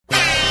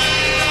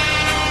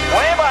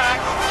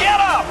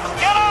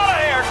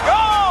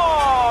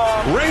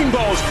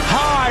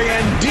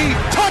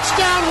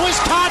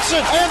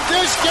Listen, and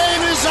this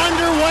game is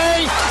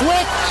underway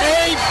with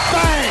a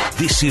bang.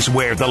 This is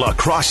where the La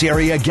Crosse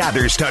area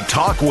gathers to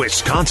talk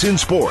Wisconsin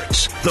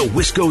sports. The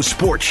Wisco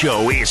Sports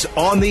Show is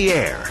on the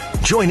air.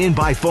 Join in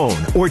by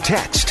phone or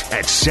text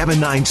at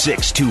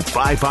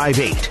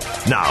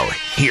 796-2558. Now,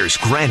 here's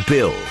Grant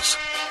Bills.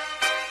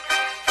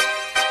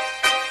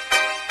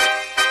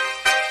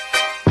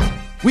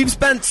 We've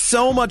spent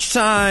so much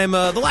time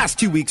the last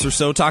 2 weeks or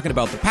so talking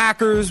about the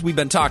Packers. We've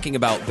been talking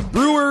about the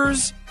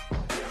Brewers,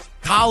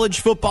 college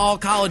football,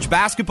 college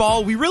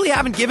basketball. We really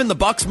haven't given the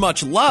Bucks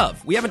much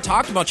love. We haven't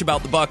talked much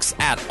about the Bucks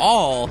at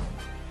all.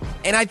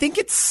 And I think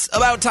it's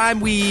about time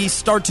we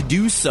start to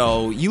do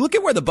so. You look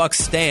at where the Bucks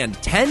stand,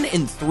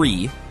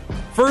 10-3,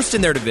 first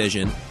in their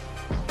division,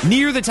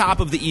 near the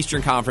top of the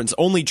Eastern Conference,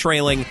 only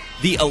trailing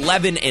the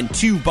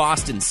 11-2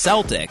 Boston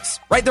Celtics.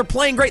 Right? They're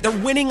playing great. They're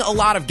winning a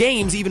lot of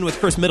games, even with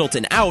Chris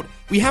Middleton out.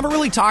 We haven't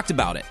really talked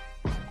about it.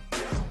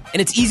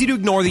 And it's easy to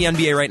ignore the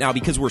NBA right now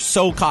because we're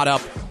so caught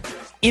up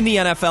in the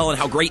NFL and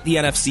how great the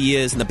NFC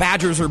is, and the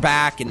Badgers are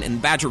back,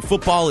 and Badger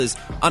football is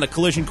on a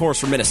collision course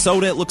for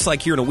Minnesota, it looks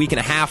like, here in a week and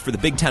a half for the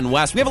Big Ten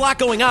West. We have a lot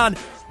going on.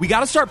 We got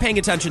to start paying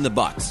attention to the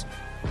Bucks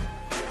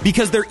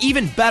because they're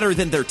even better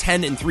than their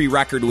 10-3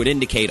 record would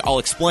indicate. I'll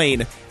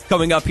explain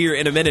coming up here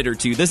in a minute or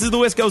two. This is the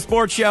Wisco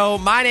Sports Show.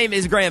 My name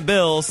is Grant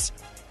Bills.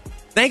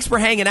 Thanks for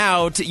hanging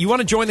out. You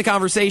want to join the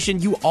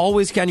conversation? You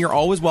always can. You're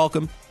always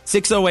welcome.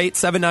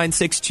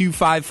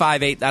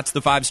 608-796-2558. That's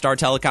the 5-Star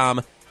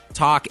Telecom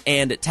talk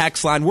and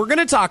text line. We're going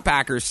to talk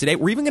Packers today.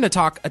 We're even going to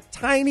talk a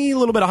tiny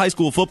little bit of high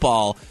school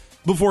football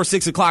before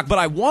 6 o'clock, but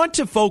I want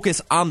to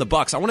focus on the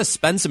Bucks. I want to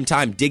spend some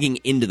time digging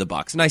into the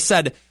Bucks. And I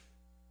said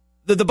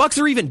the Bucks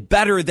are even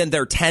better than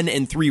their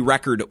 10-3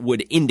 record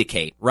would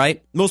indicate,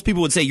 right? Most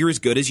people would say you're as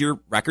good as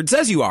your record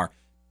says you are.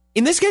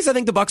 In this case, I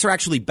think the Bucks are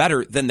actually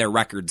better than their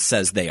record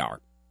says they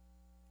are.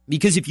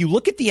 Because if you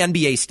look at the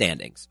NBA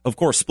standings, of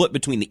course, split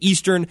between the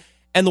Eastern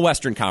and the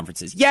Western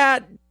conferences, yeah,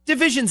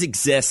 divisions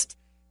exist.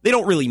 They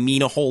don't really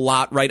mean a whole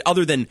lot, right?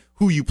 Other than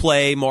who you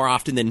play more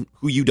often than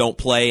who you don't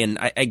play. And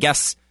I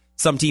guess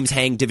some teams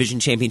hang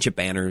division championship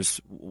banners,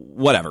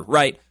 whatever,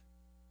 right?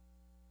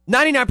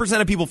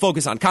 99% of people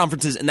focus on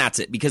conferences, and that's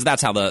it, because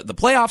that's how the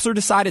playoffs are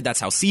decided. That's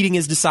how seeding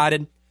is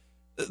decided.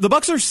 The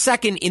Bucks are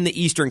second in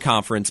the Eastern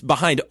Conference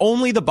behind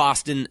only the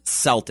Boston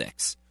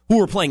Celtics,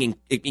 who are playing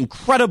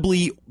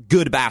incredibly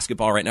good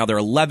basketball right now. They're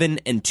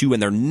 11-2,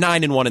 and they're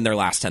 9-1 in their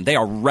last 10. They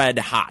are red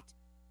hot.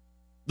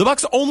 The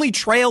Bucks only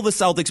trail the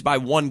Celtics by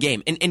one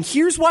game. And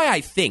here's why I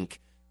think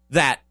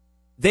that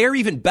they're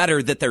even better,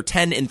 that they're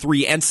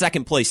 10-3 and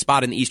second place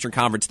spot in the Eastern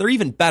Conference. They're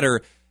even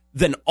better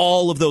than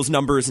all of those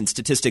numbers and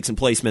statistics and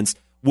placements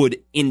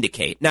would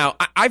indicate. Now,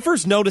 I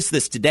first noticed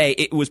this today.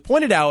 It was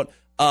pointed out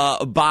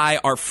by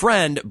our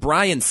friend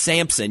Brian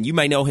Sampson. You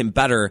might know him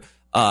better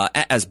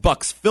as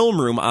Bucks Film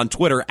Room on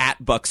Twitter,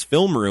 at Bucks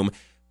Film Room.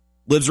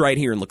 Lives right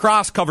here in La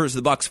Crosse, covers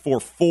the Bucks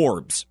for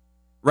Forbes.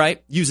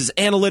 Right? Uses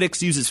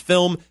analytics, uses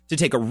film to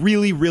take a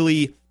really,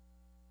 really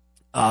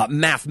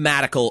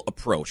mathematical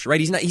approach,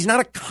 right? He's not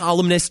a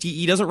columnist.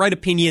 He doesn't write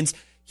opinions.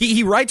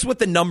 He writes what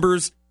the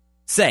numbers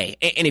say.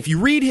 And if you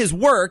read his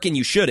work, and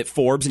you should at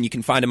Forbes, and you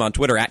can find him on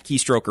Twitter at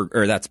Keystroker,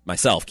 or that's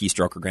myself,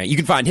 Keystroker Grant. You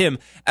can find him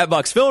at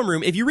Bucks Film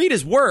Room. If you read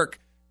his work,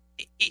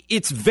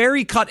 it's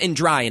very cut and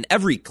dry, and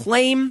every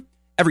claim,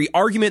 every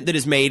argument that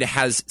is made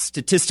has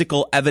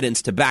statistical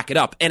evidence to back it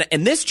up.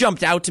 And this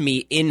jumped out to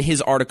me in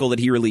his article that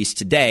he released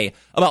today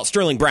about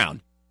Sterling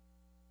Brown.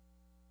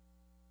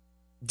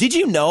 Did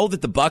you know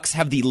that the Bucks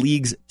have the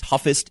league's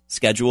toughest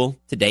schedule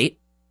to date?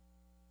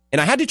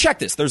 And I had to check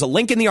this. There's a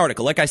link in the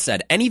article. Like I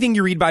said, anything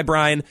you read by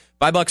Brian,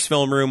 by Bucks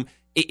Film Room,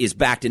 it is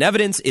backed in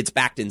evidence. It's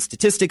backed in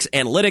statistics,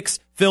 analytics,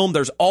 film.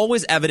 There's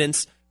always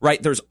evidence,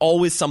 right? There's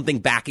always something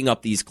backing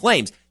up these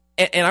claims.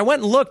 And I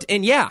went and looked,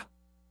 and yeah,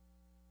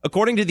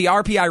 according to the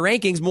RPI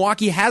rankings,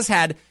 Milwaukee has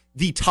had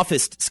the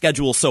toughest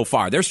schedule so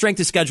far. Their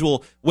strength of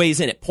schedule weighs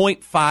in at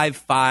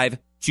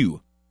 .552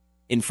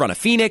 in front of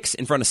Phoenix,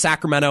 in front of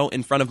Sacramento,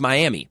 in front of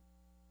Miami.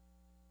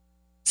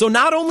 So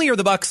not only are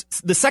the Bucks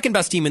the second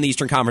best team in the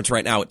Eastern Conference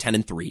right now at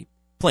 10-3,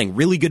 playing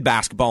really good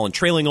basketball and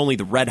trailing only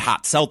the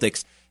red-hot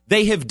Celtics,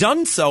 they have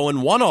done so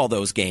and won all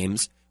those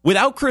games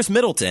without Chris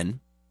Middleton,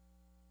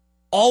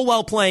 all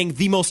while playing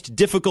the most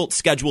difficult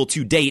schedule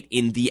to date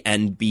in the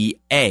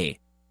NBA.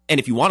 And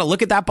if you want to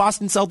look at that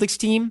Boston Celtics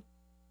team,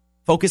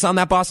 focus on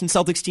that Boston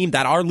Celtics team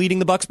that are leading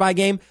the Bucks by a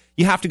game,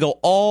 you have to go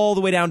all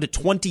the way down to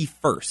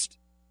 21st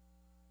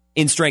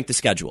in strength of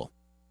schedule.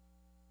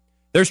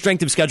 Their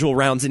strength of schedule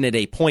rounds in at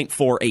a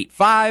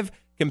 .485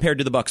 compared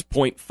to the Bucks'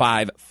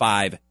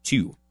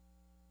 .552.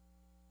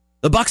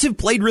 The Bucks have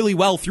played really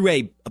well through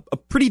a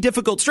pretty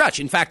difficult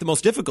stretch. In fact, the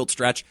most difficult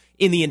stretch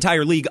in the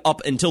entire league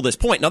up until this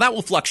point. Now, that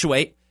will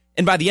fluctuate,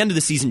 and by the end of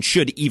the season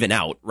should even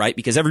out, right?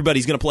 Because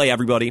everybody's going to play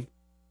everybody.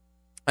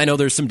 I know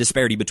there's some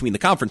disparity between the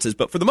conferences,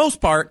 but for the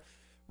most part,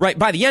 right,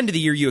 by the end of the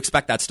year, you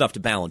expect that stuff to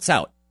balance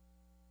out.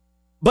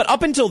 But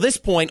up until this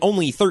point,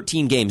 only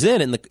 13 games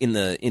in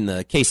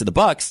the case of the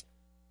Bucks,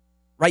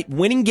 right,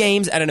 winning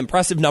games at an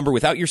impressive number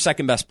without your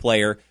second best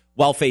player,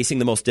 while facing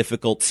the most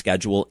difficult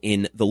schedule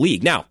in the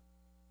league. Now,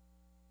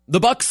 the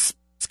Bucks'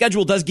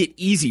 schedule does get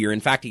easier. In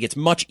fact, it gets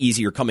much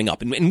easier coming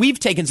up. And we've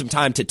taken some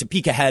time to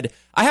peek ahead.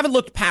 I haven't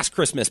looked past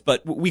Christmas,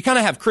 but we kind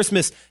of have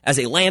Christmas as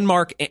a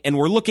landmark, and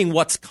we're looking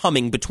what's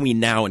coming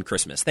between now and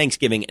Christmas,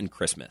 Thanksgiving and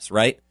Christmas,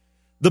 right?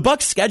 The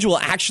Bucks' schedule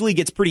actually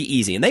gets pretty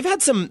easy, and they've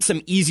had some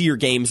easier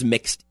games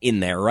mixed in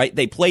there, right?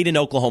 They played in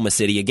Oklahoma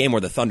City, a game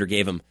where the Thunder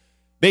gave them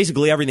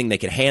basically everything they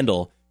could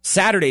handle.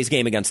 Saturday's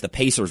game against the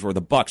Pacers, where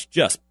the Bucks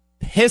just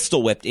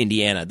pistol whipped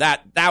Indiana.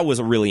 That was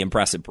a really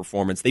impressive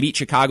performance. They beat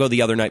Chicago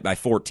the other night by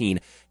 14.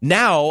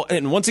 Now,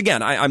 and once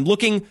again, I'm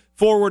looking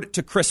forward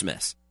to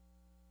Christmas.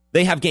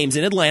 They have games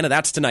in Atlanta.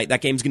 That's tonight.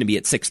 That game's going to be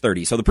at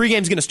 6:30. So the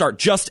pregame's going to start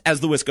just as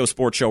the Wisco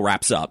Sports Show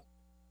wraps up.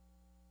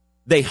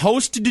 They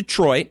host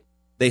Detroit.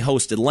 They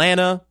host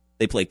Atlanta.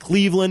 They play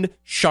Cleveland,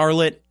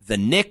 Charlotte, the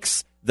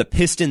Knicks, the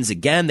Pistons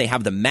again. They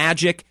have the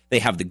Magic. They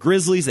have the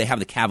Grizzlies. They have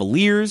the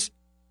Cavaliers.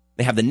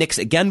 They have the Knicks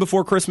again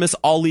before Christmas,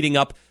 all leading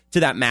up to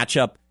that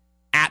matchup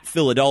at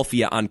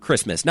Philadelphia on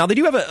Christmas. Now, they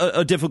do have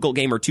a difficult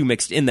game or two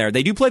mixed in there.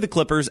 They do play the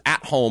Clippers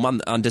at home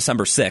on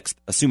December 6th.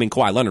 Assuming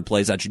Kawhi Leonard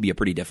plays, that should be a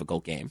pretty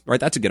difficult game, right?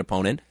 That's a good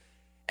opponent.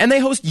 And they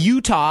host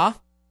Utah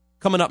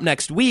coming up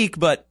next week,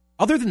 but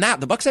other than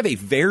that, the Bucks have a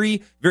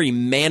very, very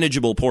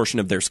manageable portion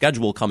of their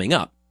schedule coming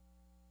up.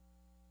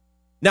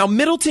 Now,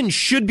 Middleton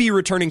should be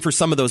returning for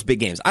some of those big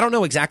games. I don't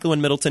know exactly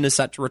when Middleton is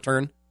set to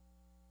return,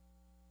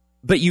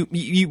 but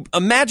you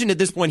imagine at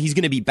this point he's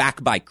going to be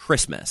back by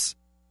Christmas.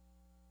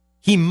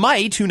 He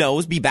might, who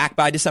knows, be back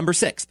by December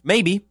 6th.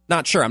 Maybe.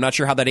 Not sure. I'm not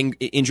sure how that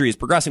injury is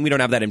progressing. We don't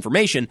have that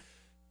information.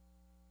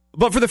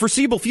 But for the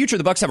foreseeable future,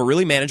 the Bucks have a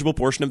really manageable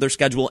portion of their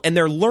schedule, and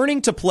they're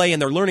learning to play and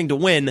they're learning to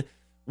win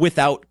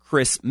without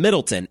Chris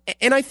Middleton.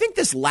 And I think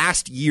this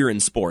last year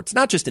in sports,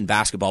 not just in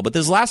basketball, but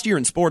this last year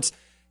in sports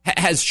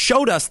has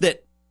showed us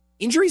that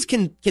injuries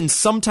can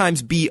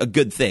sometimes be a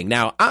good thing.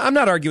 Now, I'm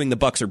not arguing the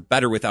Bucks are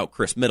better without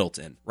Chris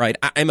Middleton, right?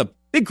 I'm a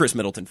big Chris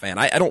Middleton fan.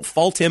 I don't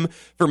fault him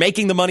for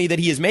making the money that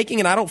he is making,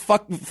 and I don't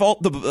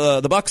fault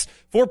the Bucks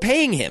for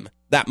paying him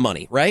that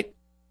money, right?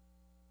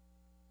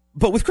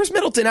 But with Chris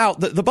Middleton out,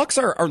 the Bucks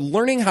are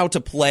learning how to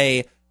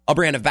play a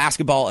brand of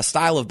basketball, a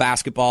style of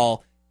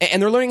basketball, and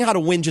they're learning how to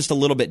win just a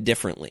little bit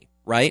differently,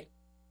 right?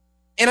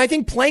 And I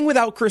think playing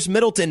without Chris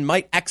Middleton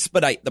might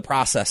expedite the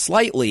process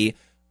slightly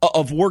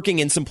of working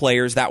in some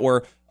players that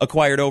were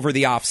acquired over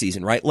the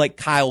offseason, right? Like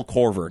Kyle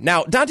Korver.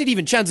 Now, Dante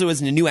DiVincenzo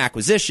isn't a new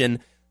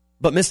acquisition,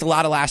 but missed a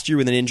lot of last year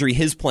with an injury.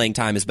 His playing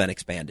time has been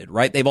expanded,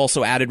 right? They've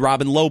also added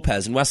Robin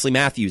Lopez and Wesley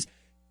Matthews.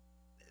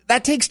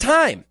 That takes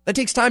time. That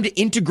takes time to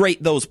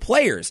integrate those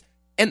players.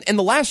 And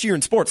the last year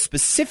in sports,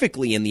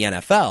 specifically in the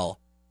NFL,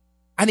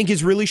 I think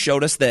has really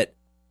showed us that,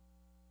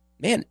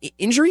 man,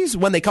 injuries,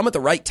 when they come at the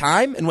right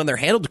time and when they're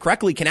handled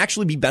correctly, can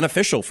actually be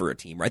beneficial for a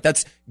team, right?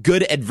 That's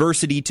good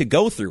adversity to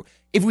go through.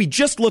 If we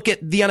just look at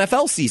the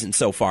NFL season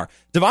so far,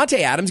 Devontae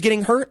Adams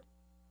getting hurt,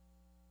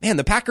 man,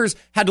 the Packers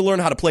had to learn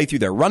how to play through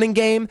their running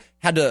game,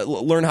 had to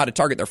learn how to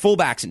target their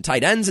fullbacks and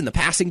tight ends in the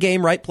passing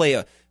game, right?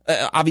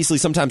 Obviously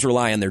sometimes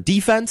rely on their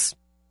defense.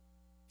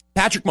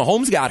 Patrick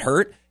Mahomes got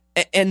hurt,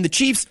 and the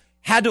Chiefs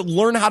had to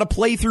learn how to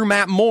play through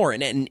Matt Moore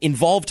and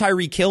involve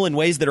Tyreek Hill in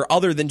ways that are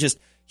other than just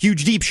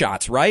huge deep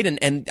shots, right?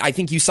 And I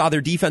think you saw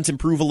their defense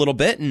improve a little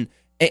bit,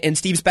 and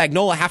Steve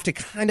Spagnuolo have to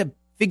kind of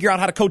figure out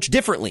how to coach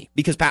differently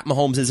because Pat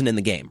Mahomes isn't in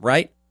the game,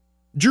 right?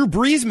 Drew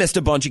Brees missed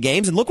a bunch of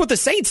games, and look what the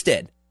Saints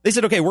did. They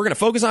said, okay, we're going to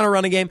focus on our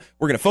running game.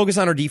 We're going to focus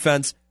on our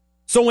defense.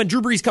 So when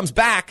Drew Brees comes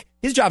back,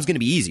 his job's going to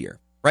be easier,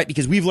 right?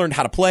 Because we've learned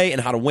how to play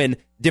and how to win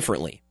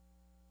differently.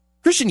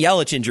 Christian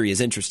Yelich injury is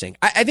interesting.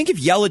 I think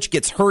if Yelich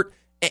gets hurt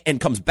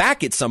and comes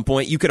back at some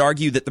point, you could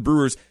argue that the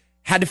Brewers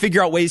had to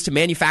figure out ways to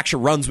manufacture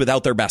runs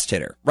without their best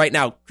hitter. Right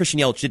now,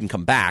 Christian Yelich didn't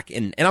come back,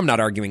 and I'm not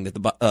arguing that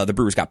the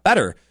Brewers got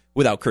better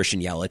without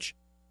Christian Yelich.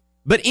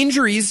 But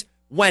injuries,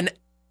 when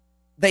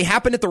they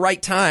happen at the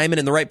right time and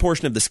in the right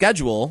portion of the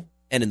schedule,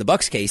 and in the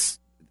Bucks' case,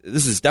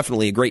 this is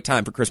definitely a great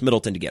time for Chris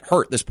Middleton to get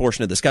hurt, this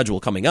portion of the schedule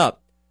coming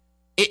up.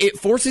 It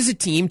forces a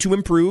team to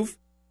improve.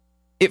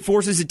 It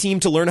forces a team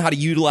to learn how to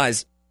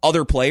utilize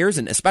other players,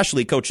 and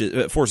especially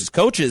forces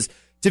coaches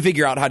to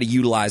figure out how to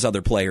utilize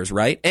other players,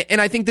 right?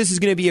 And I think this is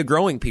going to be a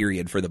growing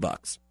period for the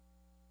Bucks.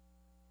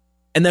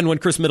 And then when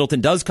Chris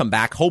Middleton does come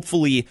back,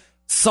 hopefully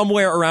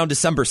somewhere around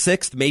December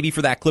 6th, maybe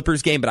for that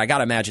Clippers game, but I got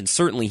to imagine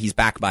certainly he's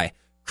back by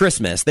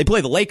Christmas. They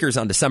play the Lakers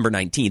on December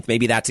 19th.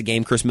 Maybe that's a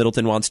game Chris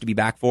Middleton wants to be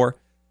back for.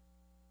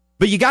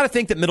 But you got to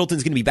think that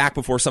Middleton's going to be back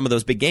before some of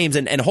those big games,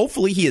 and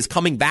hopefully he is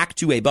coming back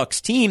to a Bucks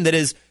team that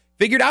has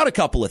figured out a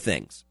couple of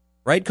things,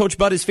 right? Coach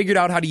Bud has figured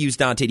out how to use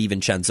Dante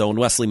DiVincenzo and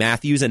Wesley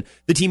Matthews, and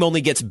the team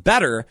only gets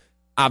better,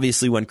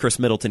 obviously, when Chris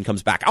Middleton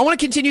comes back. I want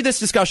to continue this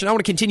discussion. I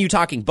want to continue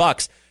talking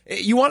Bucks.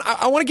 I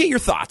want to get your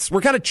thoughts.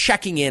 We're kind of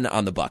checking in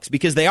on the Bucks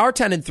because they are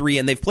 10-3,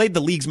 and they've played the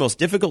league's most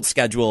difficult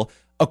schedule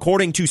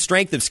according to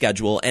strength of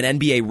schedule and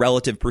NBA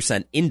relative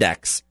percent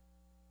index.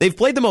 They've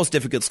played the most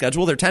difficult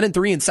schedule. They're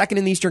 10-3 and second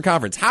in the Eastern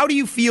Conference. How do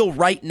you feel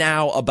right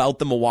now about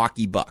the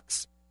Milwaukee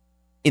Bucks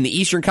in the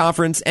Eastern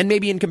Conference and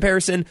maybe in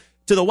comparison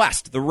to the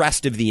West, the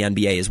rest of the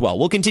NBA as well.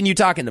 We'll continue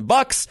talking the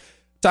Bucks,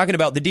 talking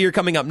about the Deer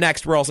coming up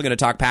next. We're also going to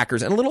talk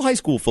Packers and a little high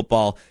school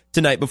football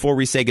tonight before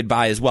we say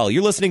goodbye as well.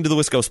 You're listening to the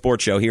Wisco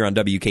Sports Show here on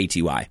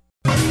WKTY.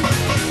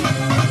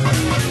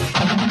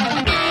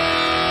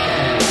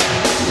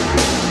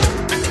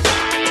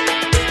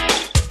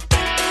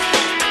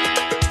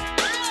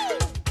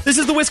 This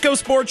is the Wisco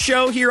Sports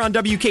Show here on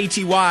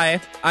WKTY.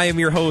 I am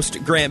your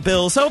host, Grant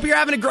Bills. Hope you're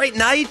having a great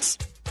night.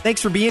 Thanks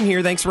for being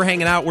here. Thanks for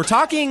hanging out. We're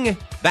talking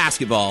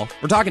basketball.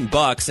 We're talking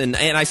Bucks. And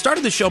I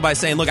started the show by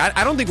saying, look,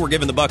 I don't think we're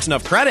giving the Bucks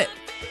enough credit.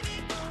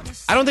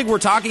 I don't think we're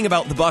talking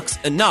about the Bucks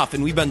enough.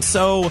 And we've been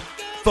so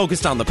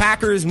focused on the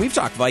Packers, and we've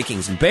talked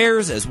Vikings and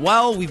Bears as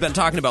well. We've been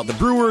talking about the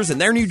Brewers and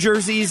their new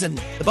jerseys, and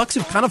the Bucks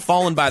have kind of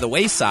fallen by the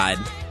wayside.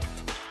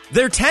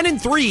 They're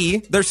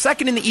 10-3. They're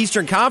second in the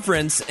Eastern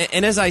Conference.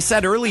 And as I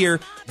said earlier,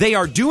 they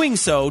are doing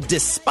so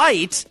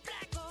despite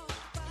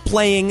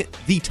playing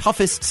the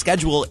toughest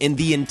schedule in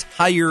the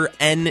entire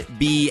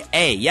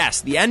NBA.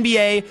 Yes, the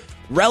NBA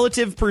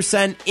Relative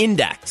Percent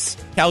Index,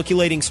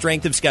 calculating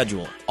strength of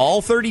schedule.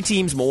 All 30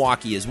 teams,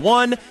 Milwaukee is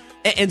one.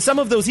 And some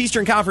of those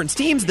Eastern Conference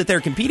teams that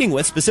they're competing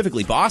with,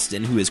 specifically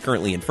Boston, who is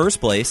currently in first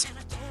place,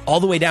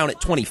 all the way down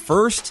at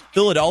 21st,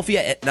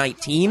 Philadelphia at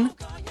 19.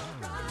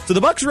 So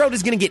the Bucks' road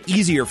is going to get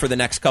easier for the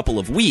next couple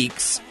of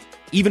weeks.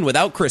 Even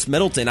without Chris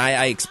Middleton,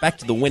 I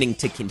expect the winning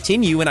to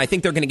continue, and I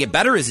think they're going to get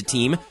better as a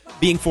team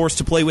being forced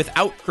to play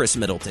without Chris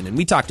Middleton. And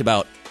we talked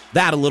about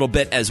that a little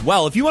bit as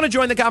well. If you want to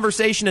join the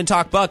conversation and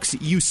talk Bucks,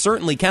 you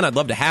certainly can. I'd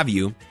love to have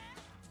you.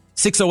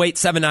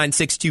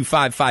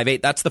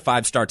 608-796-2558. That's the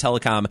 5-Star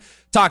Telecom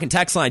talk and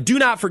text line. Do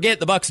not forget,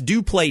 the Bucks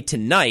do play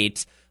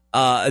tonight.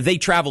 They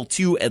travel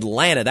to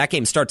Atlanta. That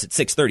game starts at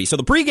 6:30. So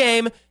the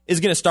pregame is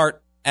going to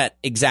start at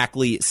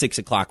exactly 6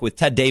 o'clock with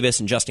Ted Davis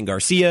and Justin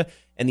Garcia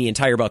and the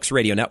entire Bucks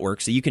radio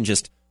network. So you can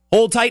just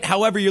hold tight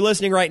however you're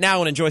listening right now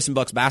and enjoy some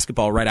Bucks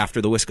basketball right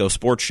after the Wisco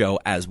Sports Show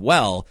as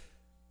well.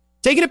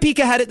 Taking a peek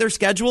ahead at their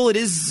schedule, it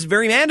is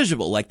very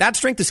manageable. Like, that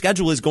strength of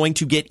schedule is going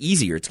to get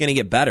easier. It's going to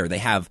get better. They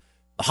have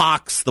the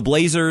Hawks, the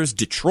Blazers,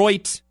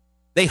 Detroit.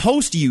 They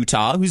host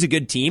Utah, who's a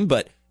good team,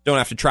 but don't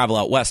have to travel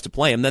out west to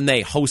play them. Then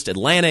they host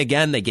Atlanta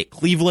again. They get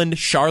Cleveland,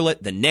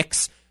 Charlotte, the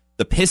Knicks,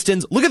 the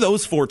Pistons. Look at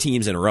those 4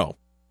 teams in a row.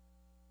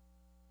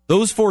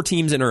 Those 4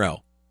 teams in a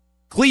row.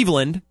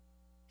 Cleveland,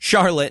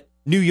 Charlotte,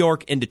 New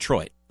York, and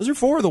Detroit. Those are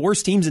 4 of the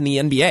worst teams in the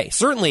NBA.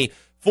 Certainly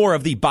 4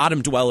 of the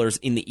bottom dwellers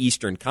in the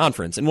Eastern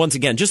Conference. And once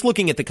again, just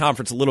looking at the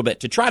conference a little bit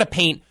to try to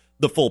paint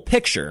the full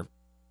picture.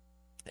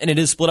 And it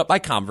is split up by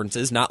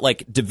conferences, not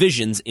like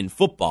divisions in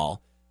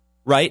football,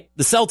 right?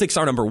 The Celtics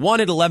are number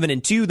 1 at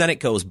 11-2. Then it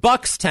goes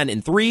Bucks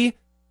 10-3,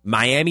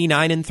 Miami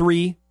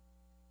 9-3,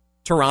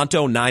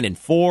 Toronto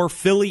 9-4,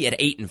 Philly at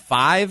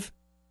 8-5.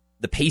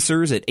 The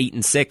Pacers at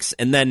 8-6,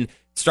 and then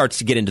starts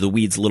to get into the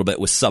weeds a little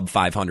bit with sub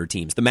 500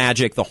 teams. The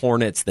Magic, the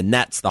Hornets, the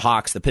Nets, the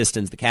Hawks, the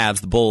Pistons, the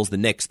Cavs, the Bulls, the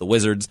Knicks, the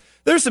Wizards.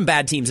 There's some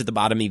bad teams at the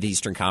bottom of the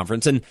Eastern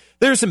Conference, and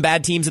there's some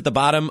bad teams at the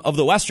bottom of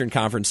the Western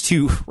Conference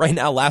too. Right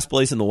now, last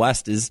place in the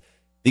West is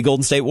the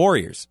Golden State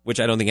Warriors,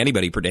 which I don't think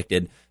anybody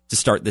predicted to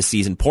start this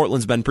season.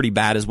 Portland's been pretty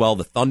bad as well.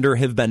 The Thunder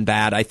have been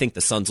bad. I think the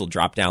Suns will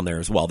drop down there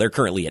as well. They're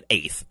currently at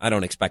 8th. I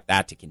don't expect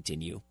that to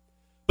continue.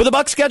 But the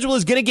Bucks' schedule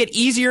is going to get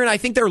easier, and I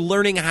think they're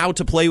learning how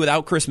to play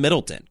without Chris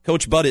Middleton.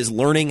 Coach Bud is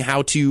learning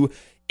how to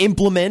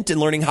implement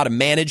and learning how to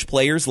manage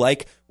players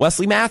like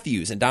Wesley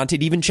Matthews and Dante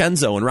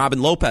DiVincenzo and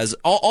Robin Lopez,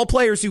 all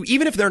players who,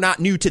 even if they're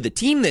not new to the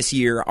team this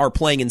year, are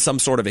playing in some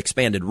sort of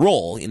expanded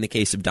role in the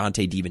case of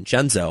Dante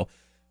DiVincenzo.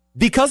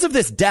 Because of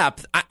this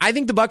depth, I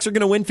think the Bucks are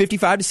going to win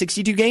 55 to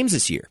 62 games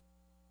this year.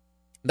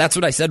 That's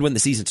what I said when the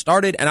season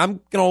started, and I'm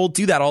going to hold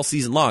to that all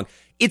season long.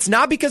 It's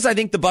not because I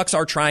think the Bucks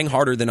are trying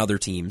harder than other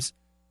teams.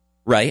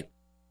 Right?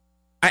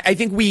 I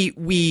think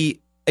we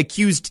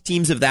accused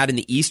teams of that in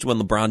the East when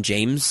LeBron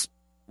James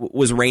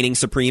was reigning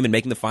supreme and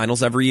making the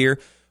finals every year.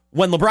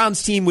 When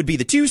LeBron's team would be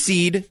the 2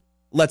 seed,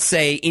 let's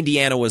say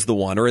Indiana was the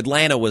 1 or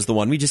Atlanta was the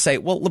 1, we just say,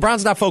 well,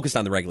 LeBron's not focused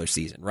on the regular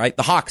season, right?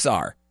 The Hawks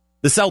are.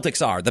 The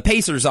Celtics are. The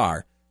Pacers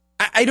are.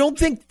 I don't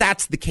think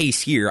that's the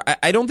case here.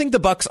 I don't think the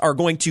Bucks are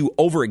going to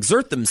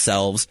overexert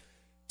themselves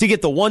to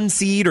get the 1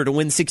 seed or to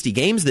win 60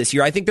 games this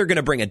year. I think they're going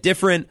to bring a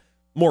different,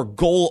 more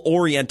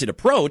goal-oriented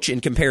approach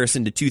in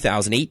comparison to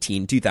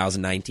 2018,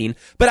 2019,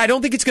 but I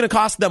don't think it's going to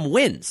cost them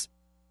wins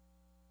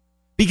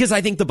because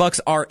I think the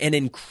Bucks are an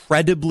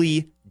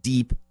incredibly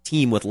deep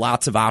team with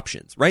lots of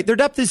options, right? Their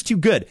depth is too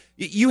good.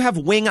 You have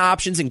wing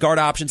options and guard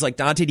options like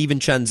Dante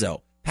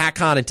DiVincenzo, Pat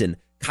Connaughton,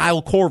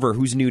 Kyle Korver,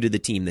 who's new to the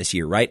team this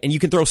year, right? And you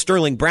can throw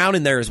Sterling Brown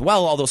in there as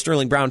well, although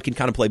Sterling Brown can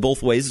kind of play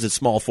both ways as a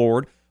small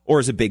forward or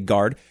as a big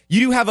guard.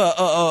 You do have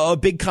a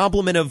big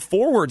complement of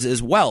forwards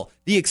as well.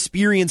 The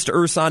experienced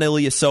Ersan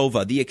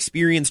Ilyasova, the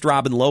experienced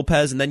Robin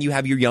Lopez, and then you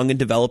have your young and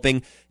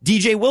developing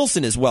DJ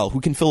Wilson as well,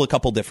 who can fill a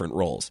couple different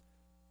roles.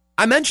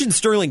 I mentioned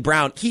Sterling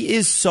Brown. He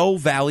is so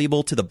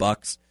valuable to the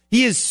Bucks.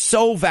 He is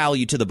so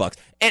valued to the Bucks.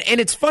 And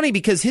it's funny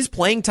because his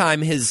playing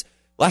time his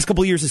last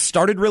couple of years has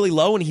started really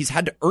low and he's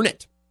had to earn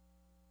it.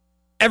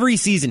 Every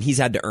season he's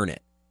had to earn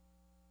it.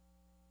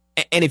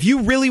 And if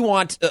you really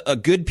want a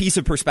good piece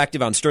of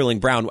perspective on Sterling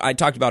Brown, I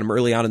talked about him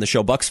early on in the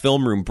show, Bucks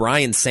Film Room,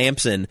 Brian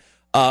Sampson,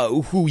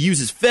 who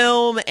uses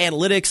film,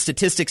 analytics,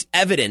 statistics,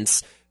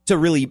 evidence to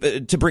really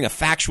to bring a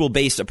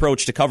factual-based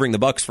approach to covering the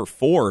Bucks for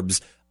Forbes.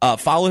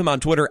 Follow him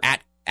on Twitter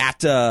at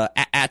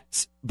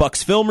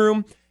Bucks Film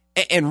Room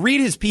and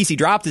read his piece. He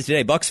dropped it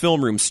today. Bucks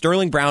Film Room,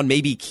 Sterling Brown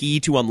may be key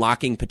to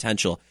unlocking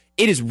potential.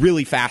 It is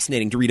really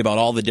fascinating to read about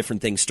all the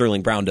different things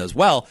Sterling Brown does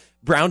well.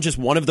 Brown just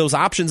one of those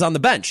options on the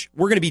bench.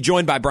 We're going to be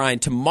joined by Brian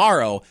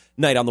tomorrow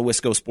night on the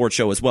Wisco Sports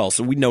Show as well,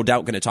 so we no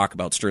doubt going to talk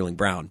about Sterling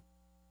Brown.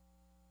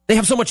 They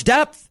have so much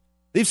depth.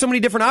 They have so many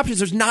different options.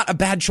 There's not a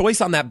bad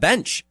choice on that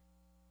bench.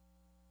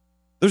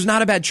 There's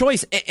not a bad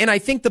choice. And I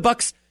think the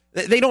Bucks,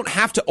 they don't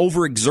have to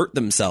overexert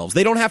themselves.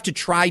 They don't have to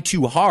try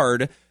too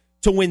hard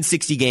to win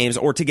 60 games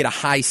or to get a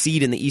high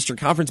seed in the Eastern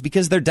Conference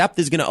because their depth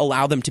is going to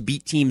allow them to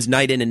beat teams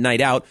night in and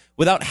night out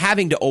without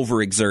having to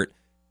overexert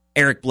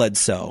Eric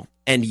Bledsoe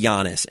and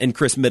Giannis and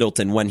Chris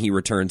Middleton when he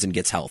returns and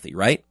gets healthy,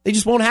 right? They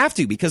just won't have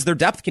to because their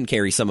depth can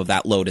carry some of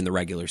that load in the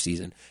regular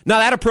season. Now,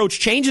 that approach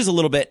changes a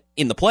little bit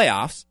in the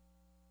playoffs,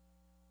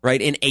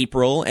 right, in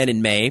April and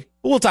in May,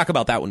 but we'll talk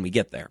about that when we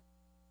get there.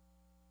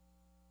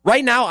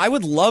 Right now, I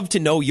would love to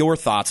know your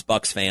thoughts,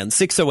 Bucks fans,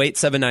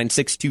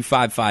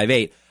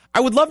 608-796-2558. I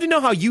would love to know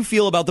how you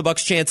feel about the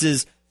Bucks'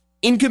 chances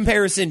in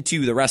comparison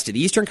to the rest of the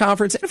Eastern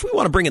Conference, and if we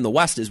want to bring in the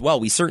West as well,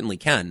 we certainly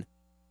can.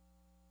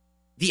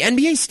 The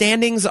NBA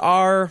standings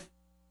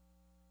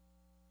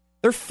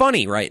they're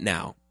funny right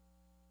now.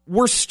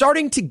 We're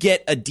starting to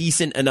get a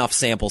decent enough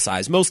sample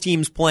size. Most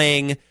teams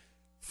playing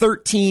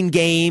 13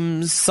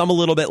 games, some a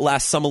little bit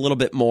less, some a little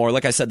bit more.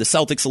 Like I said, the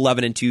Celtics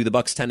 11-2, the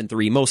Bucks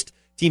 10-3. Most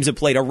teams have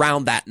played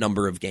around that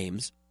number of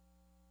games.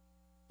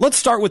 Let's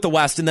start with the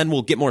West, and then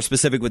we'll get more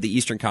specific with the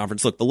Eastern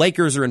Conference. Look, the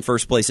Lakers are in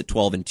first place at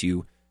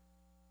 12-2.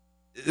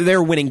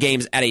 They're winning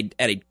games at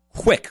a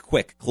quick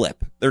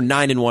clip. They're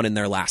 9-1 in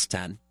their last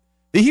 10.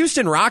 The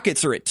Houston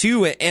Rockets are at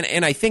 2,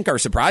 and I think are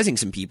surprising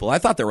some people. I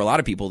thought there were a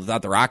lot of people that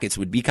thought the Rockets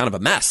would be kind of a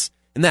mess,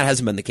 and that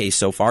hasn't been the case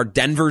so far.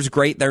 Denver's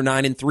great. They're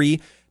 9-3.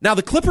 Now,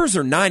 the Clippers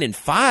are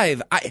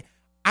 9-5.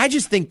 I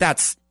just think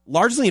that's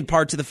largely in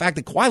part to the fact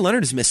that Kawhi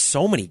Leonard has missed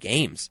so many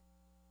games.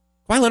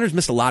 Kawhi Leonard's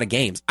missed a lot of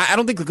games. I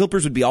don't think the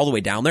Clippers would be all the way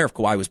down there if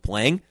Kawhi was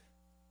playing.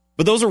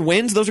 But those are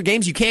wins. Those are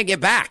games you can't get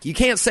back. You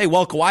can't say,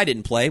 well, Kawhi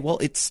didn't play. Well,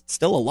 it's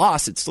still a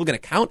loss. It's still going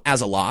to count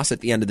as a loss at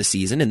the end of the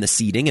season in the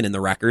seeding and in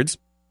the records.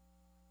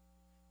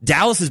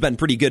 Dallas has been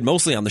pretty good,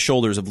 mostly on the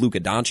shoulders of Luka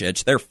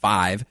Doncic. They're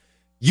 5.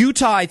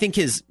 Utah, I think,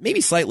 is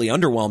maybe slightly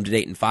underwhelmed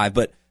at 8-5,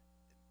 but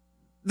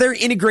they're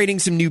integrating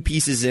some new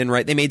pieces in,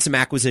 right? They made some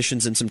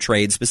acquisitions and some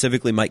trades,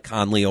 specifically Mike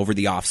Conley over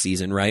the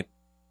offseason, right?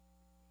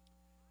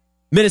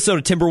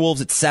 Minnesota Timberwolves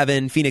at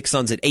 7, Phoenix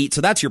Suns at 8, so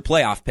that's your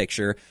playoff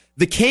picture.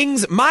 The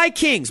Kings, my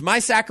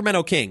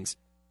Sacramento Kings,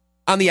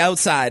 on the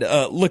outside,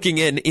 looking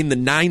in the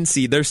 9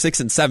 seed, they're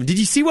 6-7. Did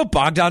you see what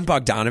Bogdan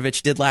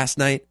Bogdanović did last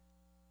night?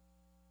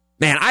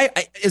 Man, I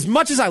as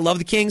much as I love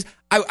the Kings,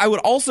 I would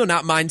also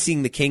not mind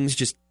seeing the Kings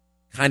just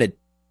kind of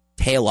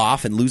tail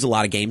off and lose a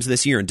lot of games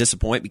this year and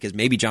disappoint because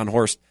maybe John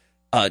Horst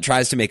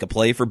tries to make a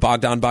play for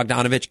Bogdan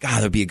Bogdanović. God,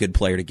 that'd be a good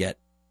player to get.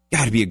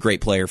 Got to be a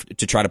great player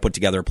to try to put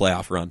together a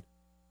playoff run.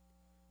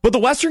 But the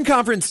Western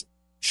Conference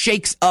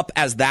shakes up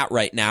as that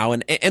right now.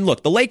 And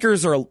look, the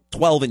Lakers are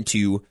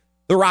 12-2,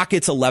 the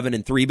Rockets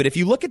 11-3. But if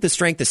you look at the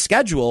strength of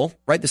schedule,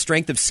 right, the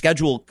strength of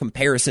schedule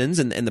comparisons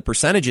and the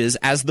percentages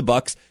as the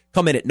Bucks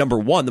come in at number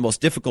 1, the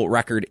most difficult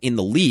record in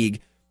the league,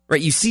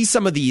 right? You see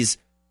some of these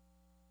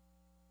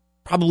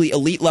probably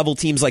elite level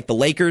teams like the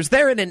Lakers.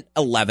 They're in an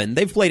 11.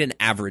 They've played an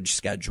average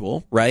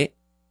schedule, right?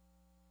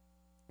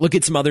 Look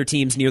at some other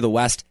teams near the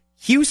West.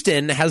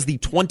 Houston has the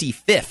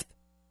 25th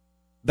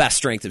best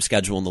strength of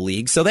schedule in the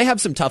league. So they have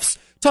some tough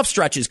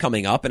stretches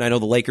coming up, and I know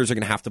the Lakers are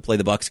going to have to play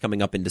the Bucks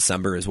coming up in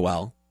December as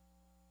well.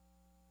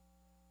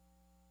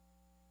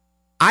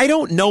 I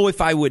don't know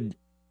if I would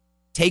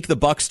take the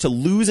Bucks to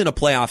lose in a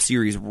playoff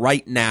series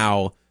right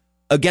now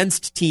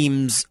against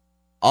teams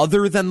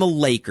other than the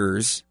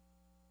Lakers.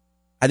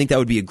 I think that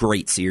would be a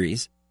great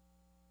series.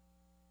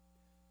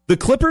 The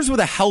Clippers with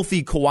a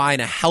healthy Kawhi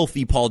and a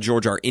healthy Paul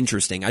George are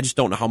interesting. I just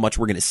don't know how much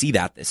we're going to see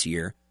that this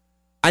year.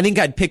 I think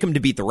I'd pick them to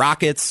beat the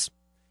Rockets.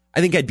 I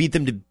think I'd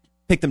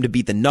pick them to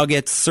beat the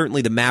Nuggets,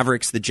 certainly the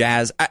Mavericks, the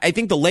Jazz. I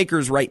think the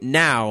Lakers right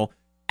now,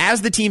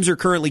 as the teams are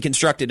currently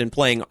constructed and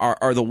playing,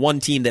 are the one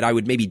team that I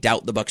would maybe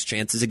doubt the Bucks'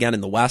 chances again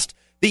in the West.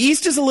 The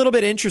East is a little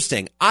bit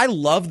interesting. I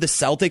love the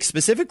Celtics,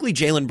 specifically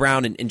Jaylen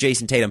Brown and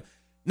Jason Tatum.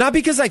 Not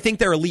because I think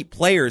they're elite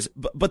players,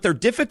 but they're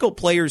difficult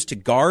players to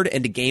guard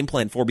and to game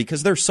plan for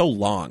because they're so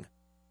long.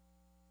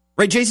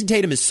 Right? Jason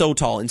Tatum is so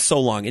tall and so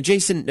long, and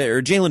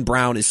Jaylen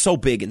Brown is so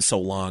big and so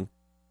long.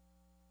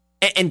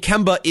 And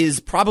Kemba is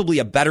probably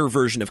a better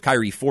version of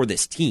Kyrie for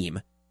this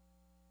team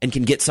and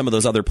can get some of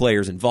those other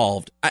players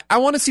involved. I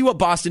want to see what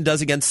Boston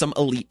does against some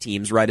elite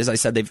teams, right? As I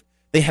said,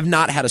 they have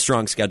not had a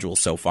strong schedule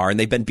so far, and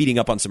they've been beating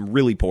up on some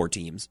really poor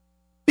teams.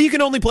 But you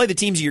can only play the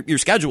teams you're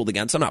scheduled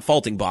against. I'm not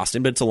faulting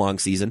Boston, but it's a long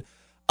season.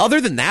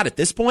 Other than that, at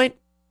this point,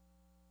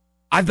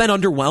 I've been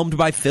underwhelmed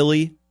by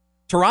Philly.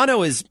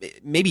 Toronto has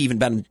maybe even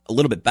been a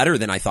little bit better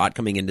than I thought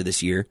coming into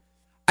this year.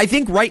 I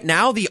think right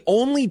now the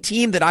only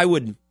team that I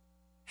would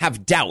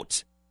have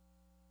doubt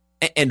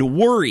and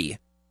worry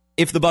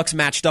if the Bucks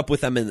matched up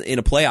with them in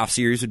a playoff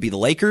series would be the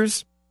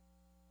Lakers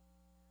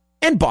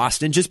and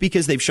Boston, just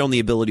because they've shown the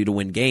ability to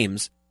win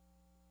games.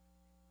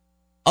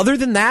 Other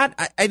than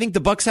that, I think the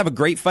Bucks have a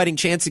great fighting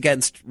chance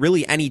against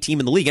really any team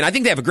in the league. And I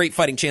think they have a great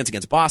fighting chance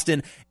against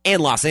Boston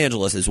and Los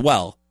Angeles as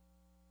well.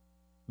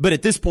 But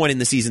at this point in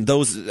the season,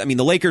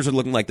 the Lakers are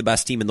looking like the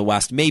best team in the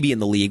West, maybe in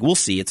the league. We'll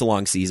see. It's a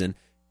long season.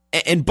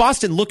 And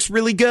Boston looks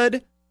really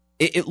good.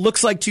 It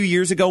looks like 2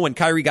 years ago when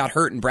Kyrie got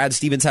hurt and Brad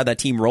Stevens had that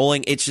team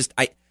rolling. It's just,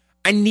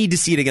 I need to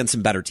see it against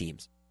some better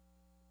teams.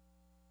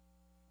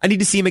 I need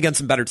to see them against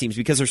some better teams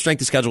because their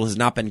strength of schedule has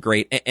not been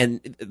great.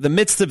 And the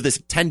midst of this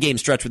 10-game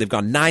stretch where they've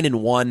gone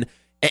 9-1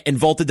 and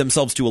vaulted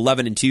themselves to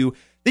 11-2,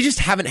 they just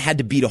haven't had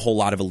to beat a whole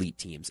lot of elite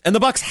teams. And the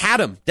Bucks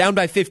had them down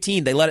by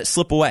 15. They let it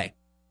slip away.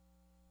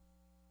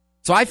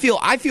 So I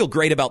feel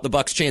great about the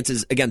Bucks'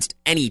 chances against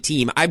any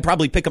team. I'd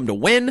probably pick them to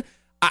win.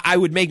 I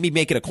would make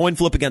it a coin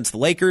flip against the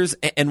Lakers,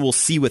 and we'll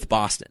see with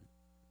Boston.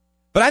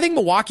 But I think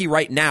Milwaukee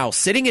right now,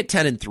 sitting at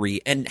 10-3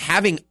 and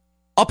having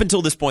up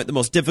until this point the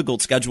most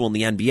difficult schedule in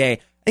the NBA,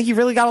 I think you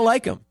really got to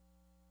like them.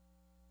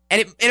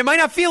 And it might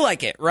not feel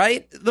like it,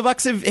 right? The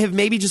Bucks have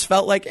maybe just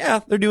felt like,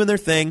 yeah, they're doing their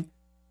thing.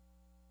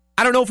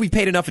 I don't know if we've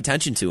paid enough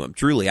attention to them,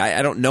 truly.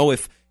 I don't know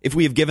if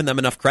we have given them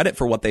enough credit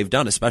for what they've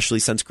done, especially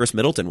since Chris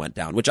Middleton went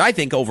down, which I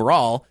think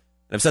overall,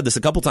 and I've said this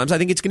a couple times, I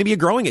think it's going to be a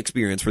growing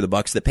experience for the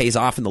Bucks that pays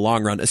off in the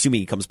long run,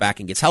 assuming he comes back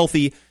and gets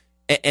healthy.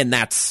 And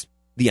that's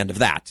the end of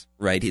that,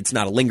 right? It's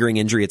not a lingering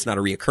injury. It's not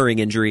a reoccurring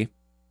injury.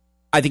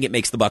 I think it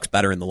makes the Bucks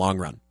better in the long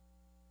run.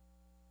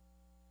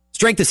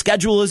 Strength of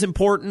schedule is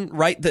important,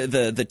 right?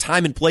 The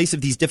time and place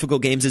of these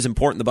difficult games is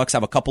important. The Bucks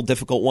have a couple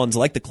difficult ones,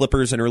 like the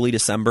Clippers in early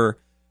December,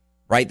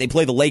 right? They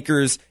play the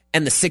Lakers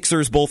and the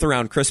Sixers both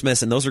around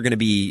Christmas, and those are going to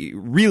be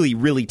really,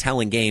 really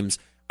telling games.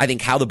 I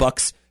think how the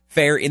Bucks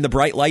fare in the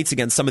bright lights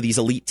against some of these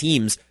elite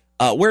teams,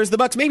 whereas the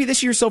Bucks maybe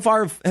this year so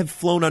far have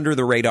flown under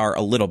the radar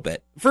a little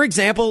bit. For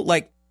example,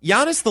 like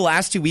Giannis the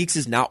last 2 weeks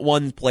has not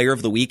won Player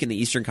of the Week in the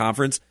Eastern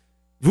Conference.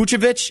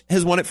 Vucevic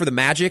has won it for the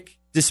Magic,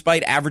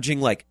 despite averaging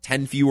like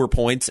 10 fewer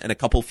points and a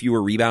couple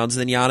fewer rebounds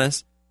than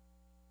Giannis.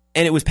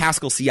 And it was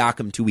Pascal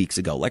Siakam 2 weeks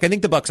ago. Like, I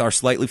think the Bucks are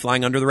slightly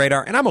flying under the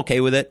radar, and I'm okay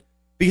with it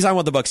because I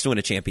want the Bucks to win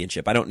a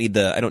championship. I don't need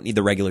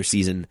the regular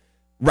season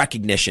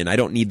recognition. I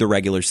don't need the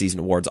regular season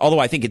awards. Although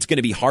I think it's going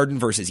to be Harden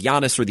versus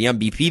Giannis for the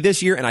MVP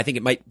this year, and I think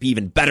it might be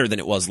even better than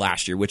it was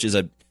last year, which is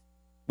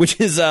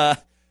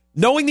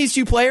knowing these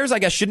two players, I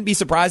guess shouldn't be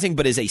surprising,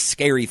 but is a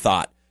scary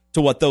thought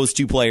to what those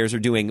two players are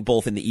doing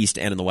both in the East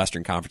and in the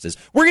Western Conferences.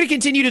 We're going to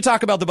continue to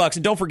talk about the Bucks,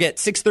 and don't forget,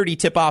 6:30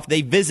 tip-off,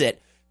 they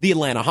visit the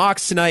Atlanta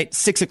Hawks tonight,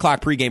 6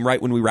 o'clock pregame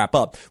right when we wrap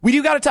up. We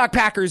do got to talk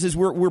Packers as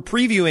we're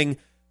previewing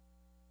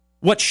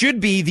what should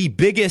be the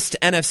biggest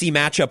NFC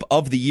matchup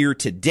of the year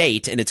to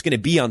date, and it's going to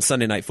be on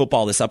Sunday Night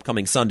Football this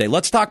upcoming Sunday.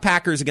 Let's talk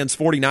Packers against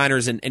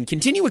 49ers and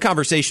continue a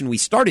conversation we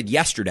started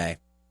yesterday.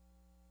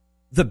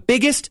 The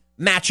biggest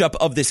matchup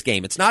of this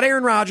game. It's not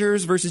Aaron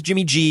Rodgers versus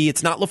Jimmy G.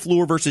 It's not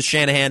LaFleur versus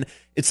Shanahan.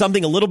 It's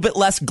something a little bit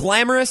less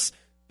glamorous,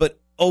 but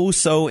oh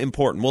so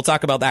important. We'll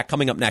talk about that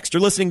coming up next.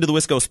 You're listening to the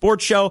Wisco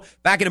Sports Show.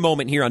 Back in a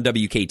moment here on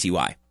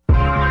WKTY.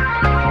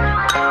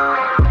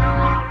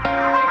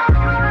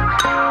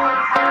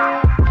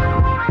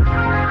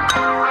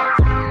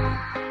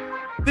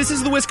 This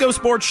is the Wisco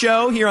Sports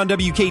Show here on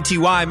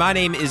WKTY. My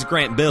name is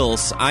Grant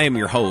Bills. I am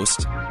your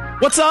host.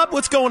 What's up?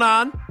 What's going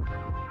on?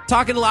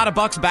 Talking a lot of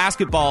Bucks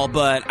basketball,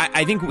 but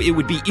I think it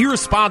would be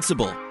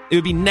irresponsible. It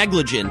would be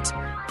negligent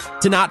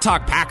to not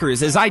talk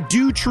Packers, as I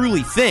do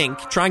truly think,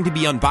 trying to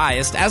be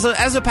unbiased, as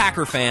a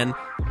Packer fan,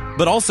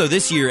 but also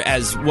this year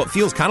as what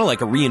feels kind of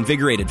like a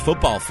reinvigorated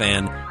football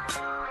fan,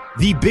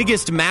 the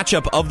biggest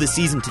matchup of the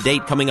season to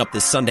date coming up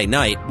this Sunday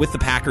night with the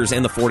Packers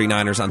and the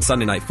 49ers on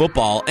Sunday Night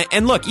Football.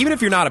 And look, even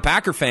if you're not a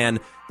Packer fan,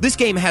 this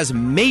game has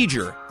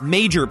major,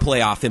 major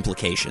playoff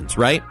implications,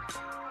 right?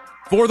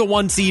 For the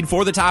 1 seed,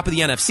 for the top of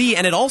the NFC,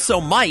 and it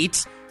also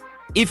might,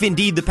 if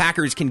indeed the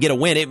Packers can get a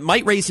win, it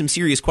might raise some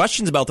serious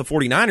questions about the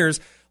 49ers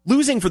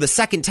losing for the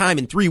second time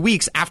in 3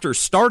 weeks after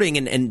starting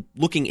and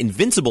looking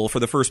invincible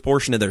for the first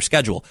portion of their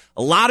schedule.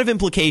 A lot of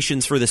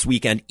implications for this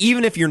weekend,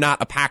 even if you're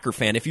not a Packer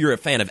fan. If you're a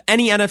fan of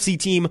any NFC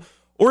team,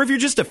 or if you're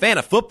just a fan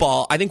of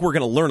football, I think we're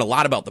going to learn a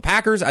lot about the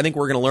Packers. I think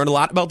we're going to learn a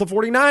lot about the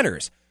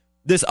 49ers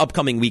this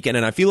upcoming weekend,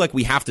 and I feel like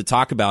we have to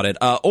talk about it.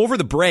 Over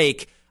the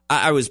break,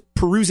 I was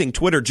perusing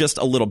Twitter just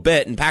a little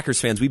bit, and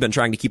Packers fans, we've been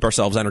trying to keep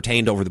ourselves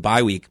entertained over the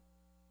bye week.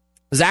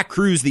 Zach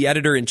Cruz, the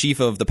editor-in-chief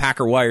of the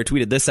Packer Wire,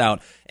 tweeted this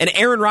out. An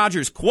Aaron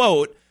Rodgers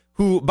quote,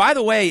 who, by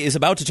the way, is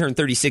about to turn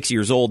 36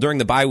 years old during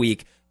the bye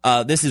week.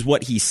 This is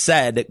what he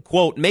said,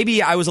 quote,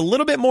 "Maybe I was a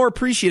little bit more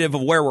appreciative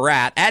of where we're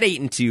at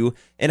 8-2,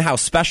 and how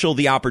special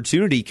the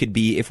opportunity could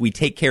be if we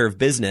take care of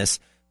business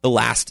the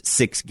last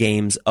 6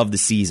 games of the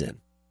season."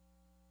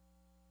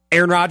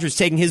 Aaron Rodgers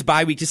taking his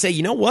bye week to say,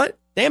 you know what?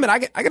 Damn it, I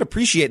got to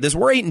appreciate this.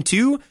 We're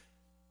 8-2,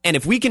 and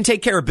if we can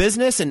take care of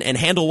business and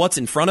handle what's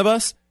in front of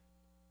us,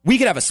 we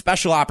could have a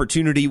special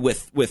opportunity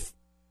with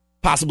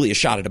possibly a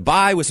shot at a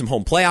bye with some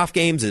home playoff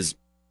games, as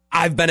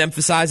I've been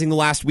emphasizing the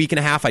last week and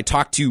a half. I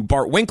talked to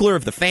Bart Winkler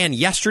of The Fan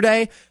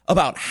yesterday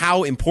about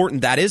how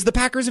important that is. The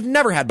Packers have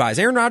never had byes.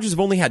 Aaron Rodgers have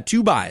only had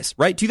 2 byes,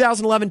 right?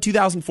 2011,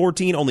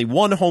 2014, only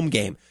 1 home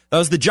game. That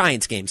was the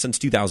Giants game since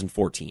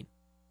 2014.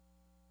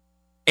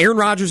 Aaron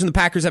Rodgers and the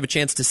Packers have a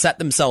chance to set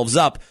themselves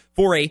up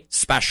for a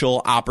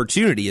special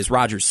opportunity, as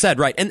Rodgers said,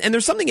 right? And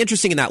there's something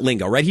interesting in that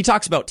lingo, right? He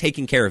talks about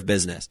taking care of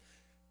business.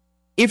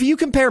 If you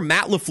compare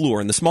Matt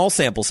LaFleur in the small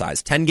sample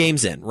size, 10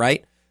 games in,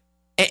 right?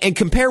 And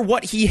compare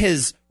what he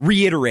has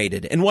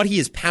reiterated and what he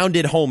has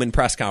pounded home in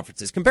press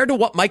conferences compared to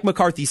what Mike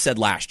McCarthy said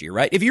last year,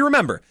 right? If you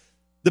remember,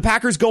 the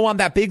Packers go on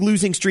that big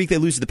losing streak. They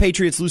lose to the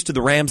Patriots, lose to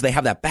the Rams. They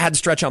have that bad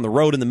stretch on the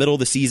road in the middle of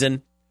the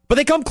season, but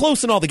they come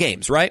close in all the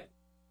games, right?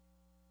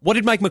 What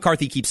did Mike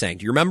McCarthy keep saying?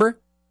 Do you remember?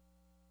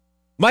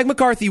 Mike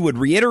McCarthy would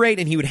reiterate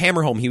and he would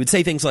hammer home. He would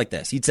say things like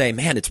this. He'd say,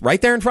 man, it's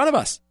right there in front of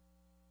us.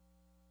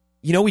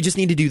 You know, we just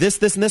need to do this,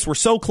 this, and this. We're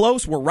so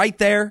close. We're right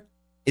there.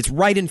 It's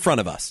right in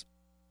front of us.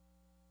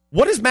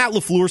 What has Matt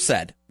LaFleur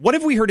said? What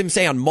have we heard him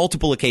say on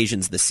multiple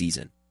occasions this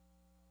season?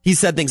 He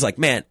said things like,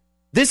 man,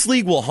 this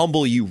league will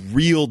humble you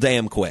real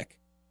damn quick.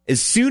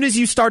 As soon as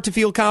you start to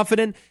feel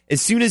confident,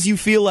 as soon as you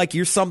feel like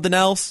you're something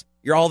else,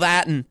 you're all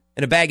that and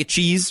a bag of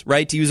cheese,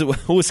 right, to use a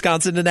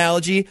Wisconsin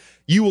analogy,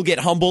 you will get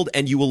humbled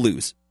and you will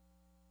lose.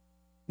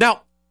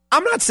 Now,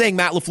 I'm not saying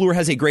Matt LaFleur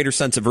has a greater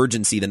sense of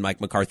urgency than Mike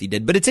McCarthy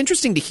did, but it's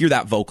interesting to hear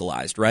that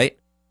vocalized, right?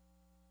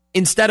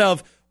 Instead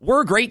of,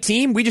 we're a great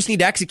team, we just need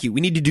to execute.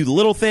 We need to do the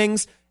little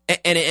things,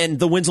 and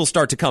the wins will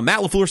start to come. Matt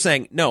LaFleur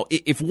saying, no,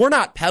 if we're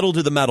not pedal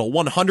to the metal,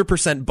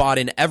 100% bought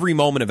in every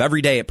moment of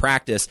every day at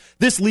practice,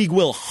 this league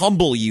will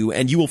humble you,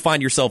 and you will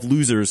find yourself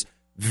losers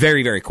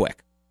very, very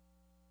quick.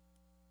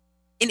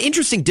 An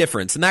interesting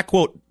difference, and that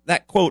quote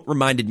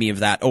reminded me of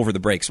that over the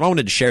break, so I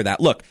wanted to share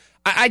that. Look,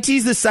 I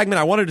teased this segment.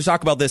 I wanted to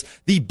talk about this.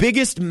 The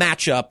biggest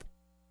matchup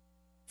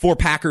for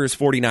Packers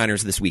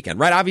 49ers this weekend,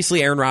 right?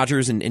 Obviously, Aaron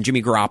Rodgers and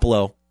Jimmy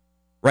Garoppolo,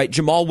 right?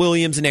 Jamal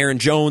Williams and Aaron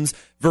Jones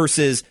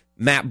versus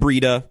Matt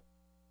Breida,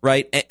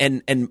 right?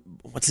 And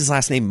what's his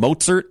last name?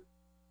 Mozart,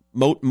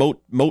 right?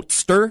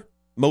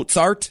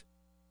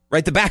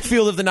 The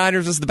backfield of the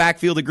Niners versus the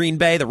backfield of Green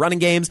Bay, the running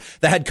games,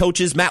 the head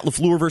coaches, Matt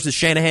LaFleur versus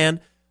Shanahan.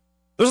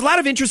 There's a lot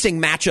of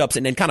interesting matchups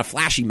and kind of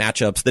flashy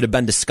matchups that have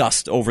been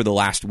discussed over the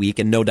last week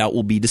and no doubt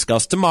will be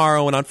discussed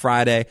tomorrow and on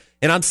Friday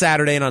and on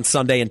Saturday and on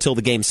Sunday until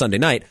the game Sunday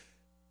night.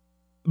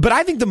 But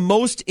I think the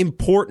most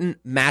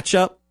important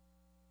matchup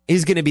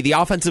is going to be the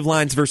offensive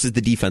lines versus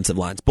the defensive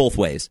lines, both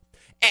ways.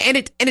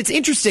 And it's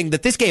interesting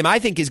that this game, I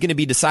think, is going to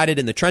be decided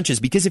in the trenches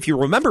because if you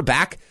remember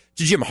back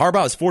to Jim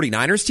Harbaugh's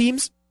 49ers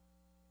teams,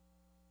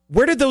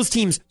 where did those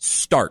teams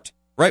start?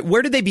 Right?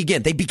 Where did they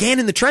begin? They began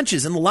in the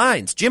trenches, in the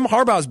lines. Jim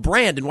Harbaugh's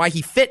brand and why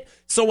he fit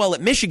so well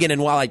at Michigan,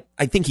 and while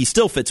I think he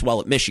still fits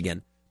well at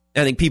Michigan,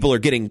 and I think people are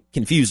getting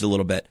confused a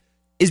little bit,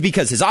 is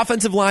because his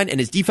offensive line and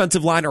his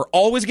defensive line are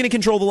always going to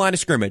control the line of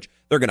scrimmage.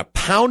 They're going to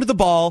pound the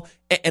ball,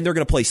 and they're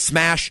going to play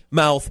smash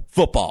mouth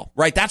football,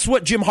 right? That's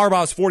what Jim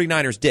Harbaugh's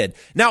 49ers did.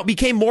 Now, it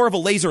became more of a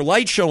laser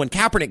light show when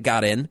Kaepernick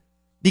got in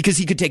because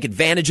he could take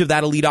advantage of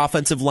that elite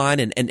offensive line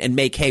and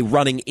make hay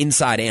running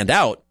inside and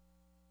out.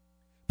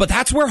 But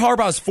that's where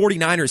Harbaugh's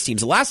 49ers teams,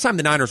 the last time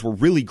the Niners were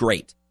really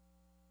great,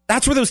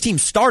 that's where those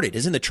teams started,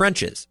 is in the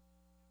trenches.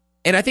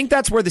 And I think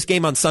that's where this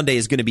game on Sunday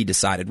is going to be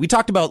decided. We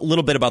talked about a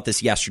little bit about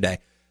this yesterday.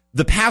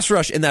 The pass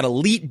rush and that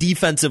elite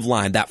defensive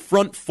line, that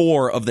front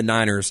four of the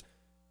Niners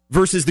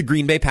versus the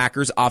Green Bay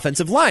Packers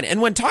offensive line. And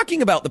when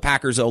talking about the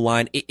Packers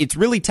O-line, it's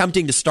really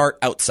tempting to start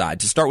outside,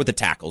 to start with the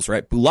tackles,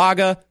 right?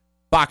 Bulaga,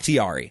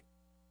 Bakhtiari.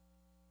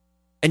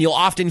 And you'll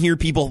often hear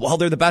people, well,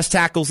 they're the best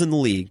tackles in the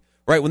league.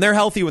 Right, when they're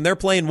healthy, when they're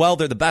playing well,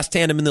 they're the best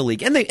tandem in the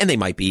league, and they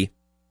might be,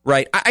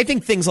 right? I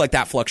think things like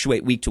that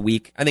fluctuate week to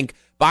week. I think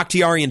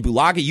Bakhtiari and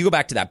Bulaga, you go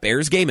back to that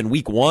Bears game in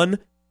week 1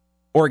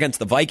 or against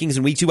the Vikings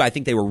in week 2, I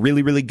think they were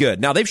really, really good.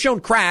 Now, they've shown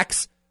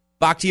cracks.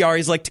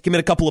 Bakhtiari's like to commit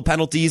a couple of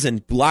penalties,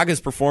 and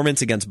Bulaga's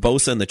performance against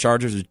Bosa and the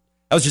Chargers, that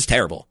was just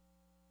terrible.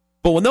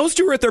 But when those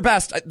two are at their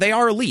best, they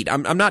are elite.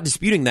 I'm not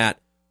disputing that.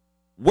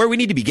 Where we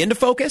need to begin to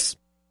focus,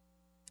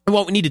 and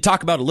what we need to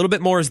talk about a little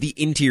bit more is the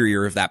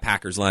interior of that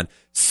Packers line.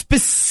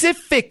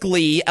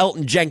 Specifically,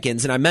 Elgton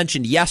Jenkins, and I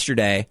mentioned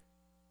yesterday,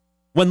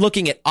 when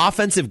looking at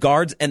offensive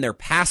guards and their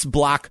pass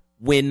block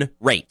win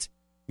rate,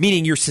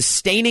 meaning you're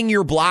sustaining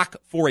your block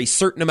for a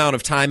certain amount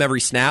of time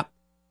every snap,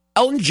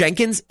 Elgton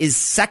Jenkins is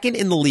second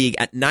in the league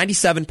at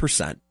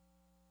 97%.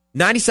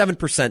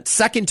 97%,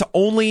 second to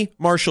only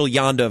Marshall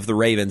Yanda of the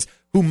Ravens,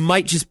 who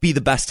might just be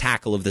the best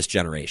tackle of this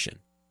generation.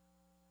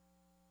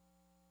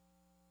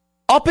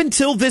 Up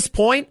until this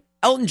point,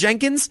 Elgton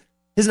Jenkins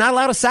has not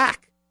allowed a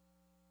sack.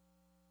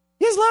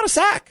 He has allowed a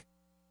sack.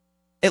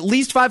 At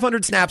least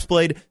 500 snaps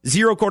played,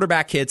 0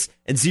 quarterback hits,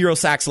 and 0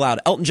 sacks allowed.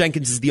 Elgton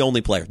Jenkins is the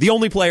only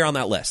player on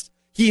that list.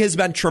 He has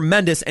been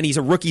tremendous, and he's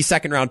a rookie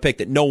second-round pick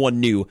that no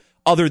one knew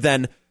other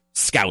than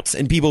scouts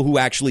and people who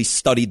actually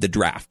studied the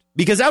draft.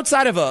 Because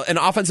outside of an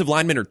offensive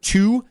lineman or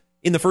two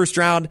in the first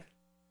round,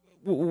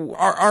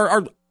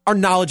 our our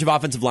knowledge of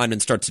offensive linemen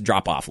starts to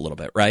drop off a little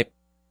bit, right?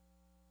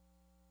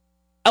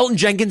 Elgton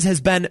Jenkins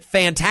has been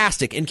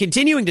fantastic. And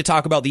continuing to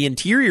talk about the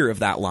interior of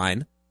that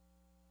line,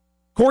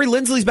 Corey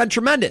Linsley's been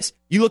tremendous.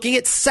 You looking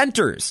at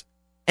centers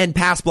and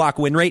pass block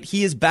win rate,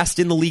 he is best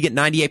in the league at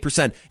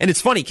 98%. And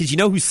it's funny because you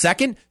know who's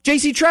second?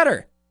 J.C.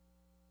 Tretter,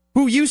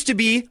 who used to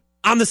be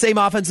on the same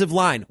offensive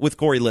line with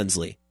Corey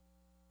Linsley,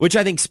 which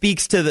I think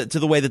speaks to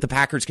the way that the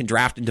Packers can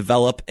draft and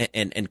develop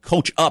and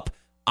coach up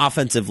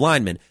offensive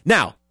linemen.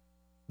 Now,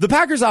 the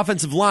Packers'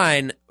 offensive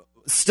line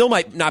still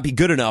might not be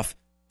good enough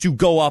to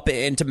go up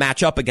and to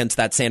match up against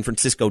that San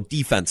Francisco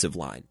defensive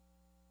line.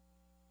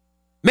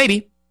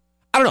 Maybe.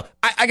 I don't know.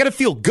 I got to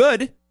feel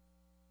good.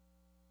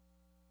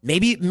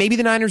 Maybe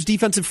the Niners'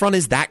 defensive front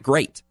is that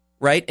great,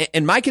 right?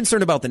 And my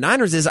concern about the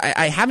Niners is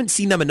I haven't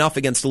seen them enough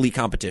against elite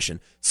competition.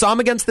 Saw them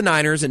against the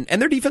Niners, and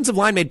their defensive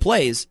line made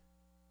plays,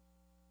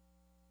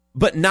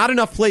 but not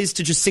enough plays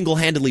to just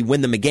single-handedly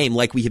win them a game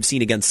like we have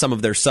seen against some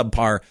of their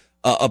subpar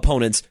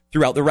opponents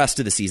throughout the rest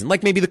of the season,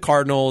 like maybe the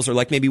Cardinals or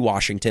like maybe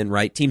Washington,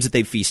 right? Teams that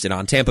they've feasted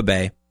on, Tampa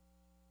Bay.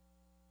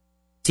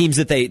 Teams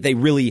that they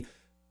really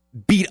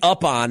beat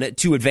up on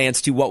to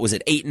advance to, what was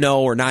it, 8-0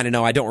 or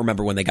 9-0? I don't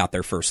remember when they got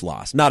their first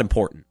loss. Not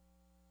important.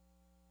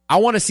 I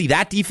want to see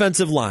that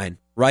defensive line,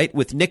 right,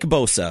 with Nick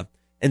Bosa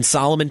and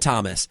Solomon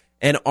Thomas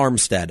and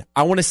Armstead.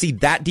 I want to see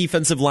that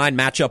defensive line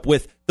match up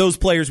with those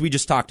players we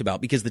just talked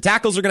about, because the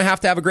tackles are going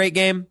to have a great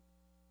game,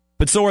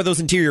 but so are those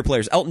interior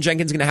players. Elgton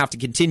Jenkins is going to have to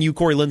continue.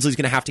 Corey Linsley's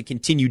going to have to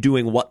continue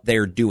doing what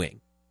they're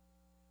doing.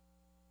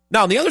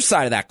 Now, on the other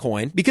side of that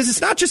coin, because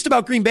it's not just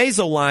about Green Bay's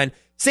O-line,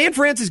 San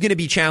Fran is going to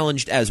be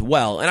challenged as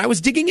well. And I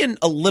was digging in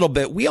a little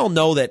bit. We all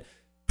know that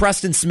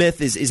Preston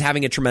Smith is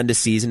having a tremendous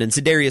season, and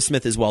Za'Darius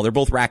Smith as well. They're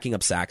both racking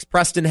up sacks.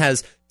 Preston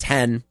has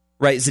 10,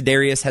 right?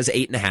 Za'Darius has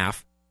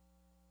 8.5.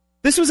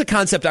 This was a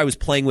concept I was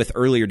playing with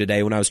earlier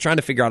today when I was trying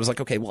to figure out, I was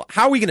like, okay, well,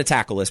 how are we going to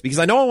tackle this? Because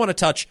I know I want to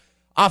touch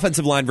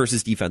offensive line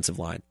versus defensive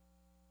line.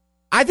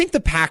 I think the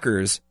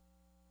Packers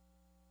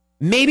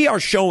maybe are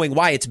showing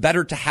why it's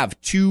better to have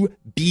 2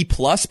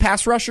 B-plus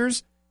pass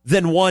rushers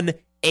than 1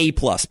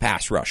 A-plus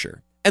pass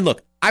rusher. And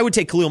look, I would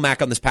take Khalil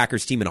Mack on this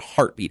Packers team in a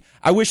heartbeat.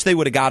 I wish they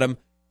would have got him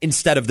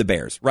instead of the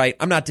Bears, right?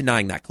 I'm not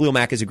denying that. Khalil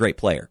Mack is a great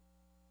player.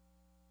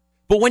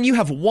 But when you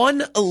have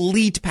 1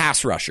 elite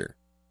pass rusher,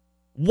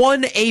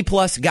 1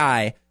 A-plus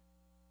guy,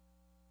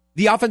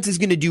 the offense is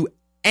going to do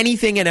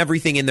anything and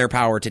everything in their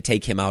power to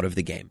take him out of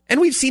the game.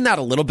 And we've seen that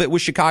a little bit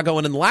with Chicago.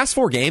 And in the last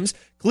 4 games,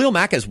 Khalil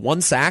Mack has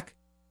 1 sack,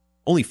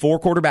 only 4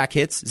 quarterback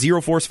hits,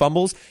 0 forced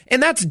fumbles.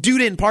 And that's due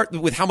to in part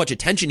with how much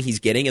attention he's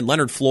getting, and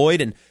Leonard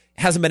Floyd and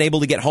hasn't been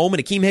able to get home,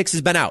 and Akeem Hicks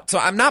has been out. So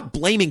I'm not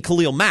blaming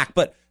Khalil Mack,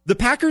 but the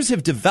Packers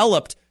have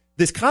developed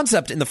this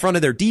concept in the front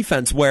of their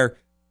defense where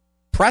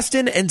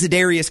Preston and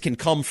Za'Darius can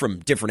come from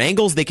different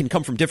angles. They can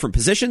come from different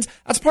positions.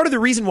 That's part of the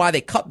reason why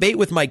they cut bait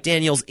with Mike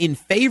Daniels in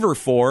favor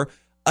for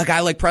a guy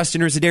like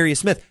Preston or Za'Darius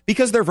Smith,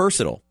 because they're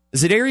versatile.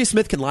 Za'Darius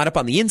Smith can line up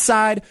on the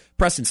inside.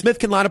 Preston Smith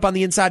can line up on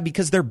the inside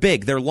because they're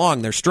big, they're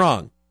long, they're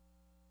strong.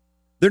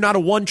 They're not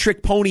a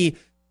one-trick pony,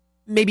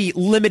 maybe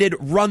limited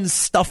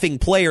run-stuffing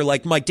player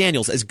like Mike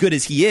Daniels, as good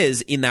as he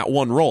is in that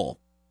one role.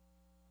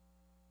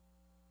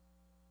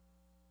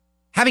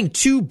 Having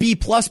 2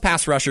 B-plus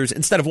pass rushers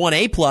instead of 1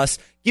 A-plus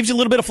gives you a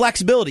little bit of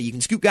flexibility. You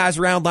can scoot guys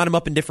around, line them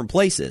up in different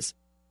places.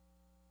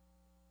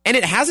 And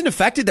it hasn't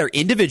affected their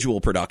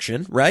individual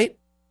production, right?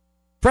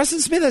 Preston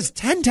Smith has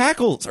 10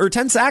 tackles, or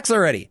 10 sacks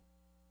already.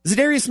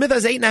 Za'Darius Smith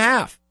has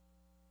 8.5.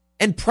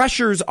 And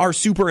pressures are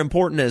super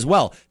important as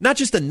well. Not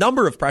just the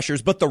number of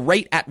pressures, but the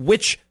rate at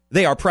which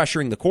they are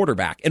pressuring the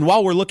quarterback. And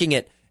while we're looking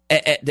at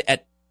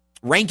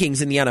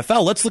rankings in the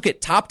NFL, let's look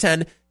at top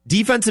 10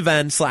 defensive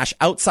end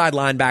 / outside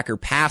linebacker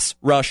pass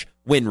rush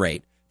win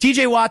rate.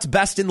 TJ Watt's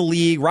best in the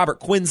league. Robert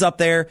Quinn's up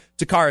there.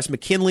 Takaris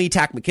McKinley,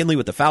 Tack McKinley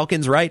with the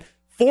Falcons, right?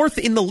 4th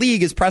in the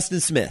league is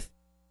Preston Smith,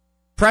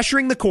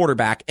 pressuring the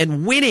quarterback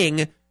and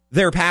winning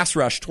their pass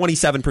rush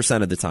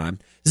 27% of the time.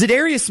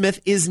 Za'Darius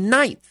Smith is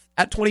 9th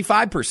at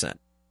 25%.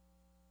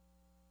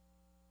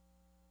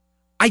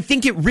 I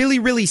think it really,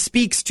 really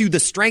speaks to the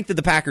strength of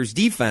the Packers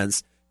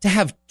defense to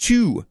have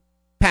 2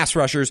 pass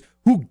rushers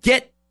who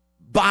get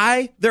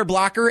by their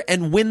blocker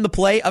and win the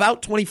play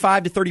about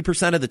 25 to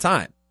 30% of the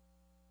time.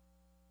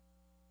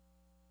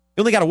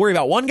 You only got to worry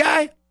about 1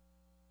 guy?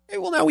 Okay,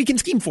 well, now we can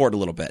scheme for it a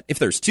little bit. If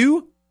there's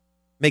 2,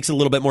 makes it a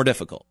little bit more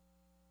difficult.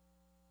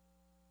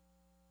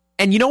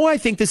 And you know why I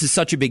think this is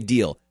such a big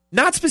deal?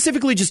 Not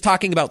specifically just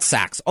talking about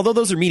sacks, although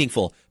those are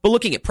meaningful, but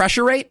looking at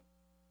pressure rate.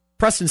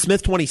 Preston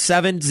Smith,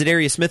 27,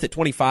 Za'Darius Smith at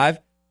 25.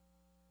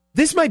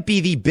 This might be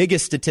the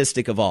biggest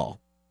statistic of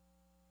all.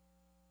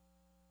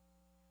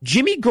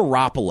 Jimmy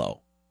Garoppolo,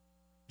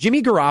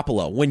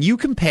 when you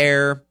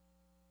compare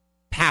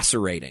passer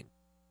rating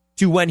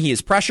to when he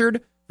is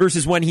pressured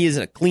versus when he is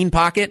in a clean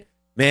pocket,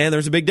 man,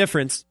 there's a big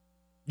difference.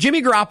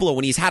 Jimmy Garoppolo,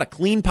 when he's had a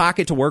clean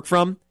pocket to work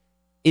from,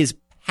 is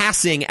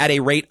passing at a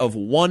rate of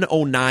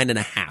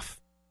 109.5.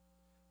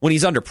 When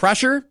he's under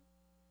pressure,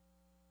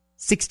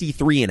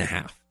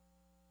 63.5.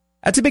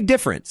 That's a big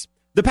difference.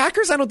 The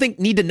Packers, I don't think,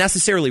 need to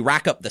necessarily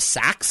rack up the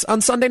sacks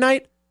on Sunday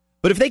night,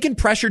 But if they can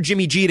pressure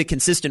Jimmy G at a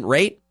consistent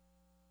rate,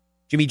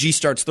 Jimmy G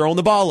starts throwing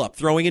the ball up,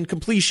 throwing in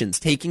completions,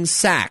 taking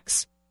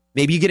sacks.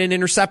 Maybe you get an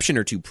interception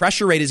or two.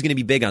 Pressure rate is going to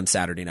be big on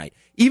Saturday night.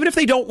 Even if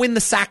they don't win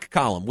the sack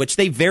column, which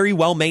they very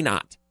well may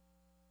not.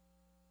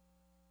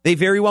 They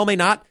very well may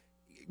not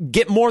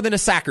get more than a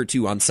sack or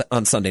two on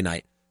Sunday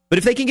night. But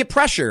if they can get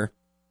pressure,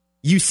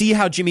 you see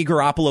how Jimmy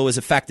Garoppolo is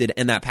affected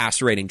and that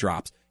passer rating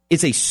drops.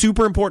 It's a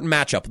super important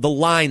matchup. The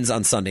lines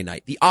on Sunday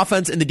night, the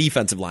offense and the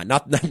defensive line,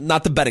 not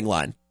the betting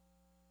line.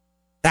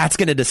 That's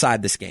going to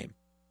decide this game.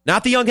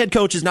 Not the young head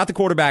coaches, not the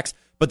quarterbacks,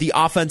 but the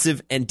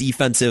offensive and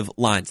defensive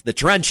lines, the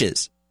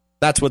trenches.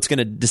 That's what's going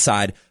to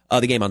decide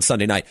the game on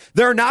Sunday night.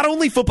 There are not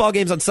only football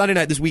games on Sunday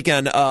night this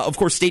weekend, of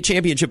course, state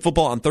championship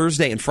football on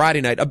Thursday and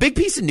Friday night. A big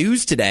piece of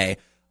news today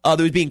that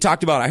was being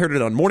talked about. I heard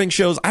it on morning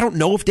shows. I don't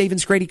know if Dave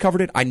and Scrady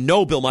covered it. I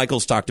know Bill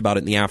Michaels talked about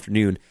it in the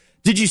afternoon.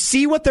 Did you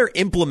see what they're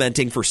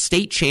implementing for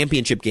state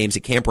championship games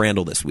at Camp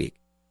Randall this week?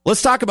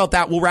 Let's talk about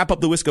that. We'll wrap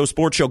up the Wisco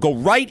Sports Show. Go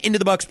right into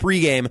the Bucs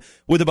pregame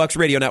with the Bucs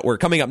Radio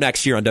Network coming up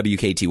next here on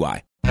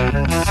WKTY.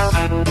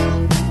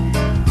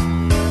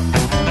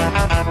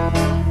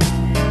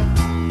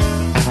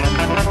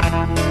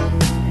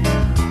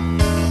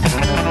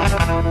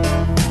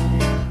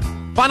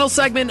 Final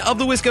segment of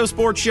the Wisco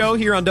Sports Show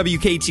here on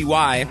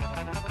WKTY.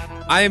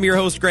 I am your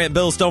host, Grant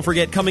Bills. Don't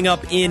forget, coming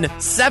up in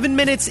 7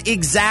 minutes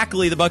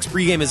exactly, the Bucs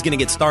pregame is going to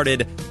get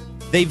started.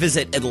 They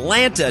visit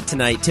Atlanta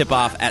tonight,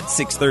 tip-off at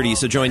 6:30.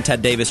 So join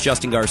Ted Davis,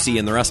 Justin Garcia,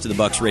 and the rest of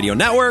the Bucs Radio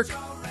Network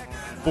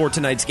for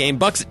tonight's game.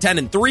 Bucs at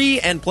 10-3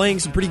 and playing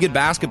some pretty good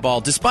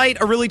basketball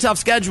despite a really tough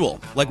schedule,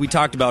 like we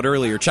talked about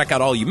earlier. Check out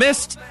all you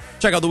missed.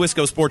 Check out the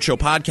Wisco Sports Show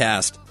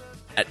podcast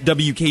at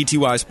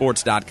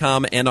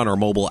WKTYsports.com and on our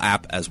mobile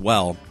app as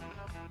well.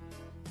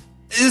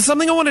 There's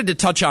something I wanted to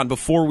touch on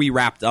before we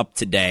wrapped up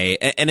today,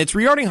 and it's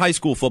regarding high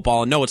school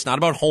football. And no, it's not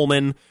about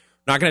Holman. We're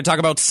not going to talk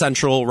about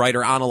Central, right,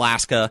 or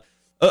Onalaska.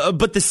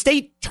 But the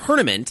state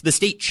tournament, the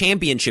state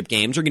championship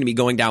games are going to be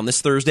going down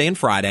this Thursday and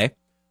Friday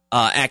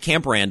at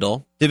Camp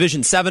Randall.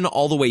 Division 7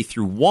 all the way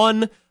through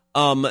 1.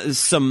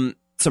 Some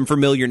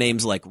familiar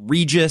names like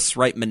Regis,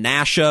 right,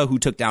 Menasha, who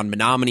took down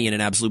Menominee in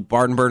an absolute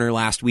barn burner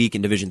last week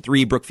in Division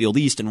 3, Brookfield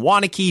East and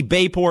Waunakee,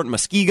 Bayport,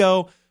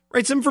 Muskego,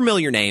 right, some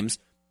familiar names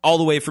all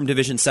the way from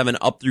Division 7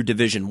 up through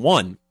Division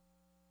 1.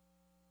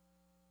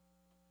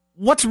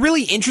 What's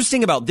really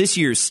interesting about this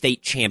year's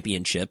state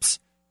championships,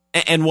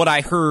 and what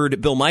I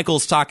heard Bill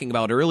Michaels talking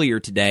about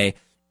earlier today,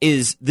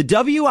 is the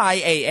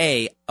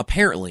WIAA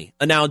apparently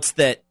announced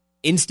that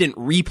instant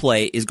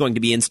replay is going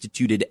to be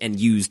instituted and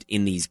used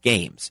in these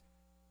games.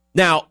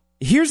 Now,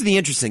 here's the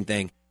interesting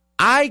thing.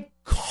 I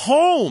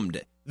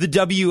combed the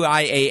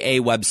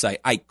WIAA website.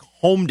 I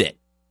combed it,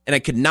 and I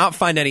could not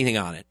find anything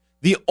on it.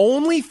 The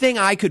only thing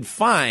I could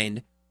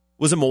find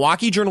was a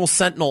Milwaukee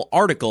Journal-Sentinel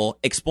article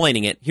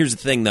explaining it. Here's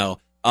the thing, though.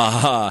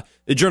 The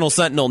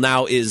Journal-Sentinel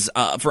now is,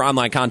 for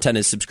online content,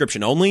 is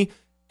subscription only,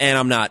 and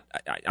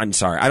I'm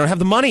sorry. I don't have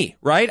the money,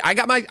 right? I've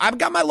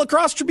got my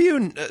Lacrosse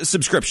Tribune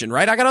subscription,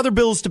 right? I got other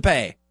bills to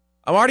pay.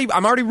 I'm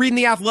already reading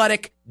The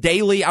Athletic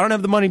daily. I don't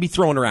have the money to be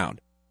throwing around.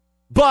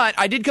 But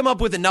I did come up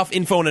with enough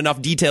info and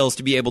enough details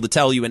to be able to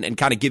tell you and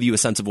kind of give you a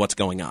sense of what's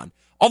going on.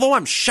 Although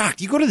I'm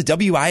shocked. You go to the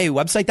WIA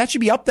website, that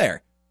should be up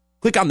there.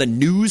 Click on the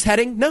news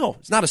heading. No,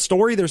 it's not a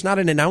story. There's not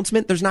an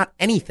announcement. There's not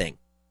anything.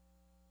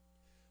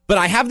 But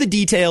I have the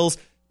details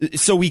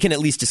so we can at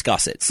least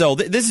discuss it. So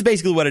this is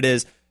basically what it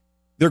is.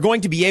 They're going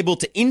to be able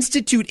to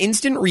institute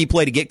instant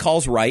replay to get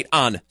calls right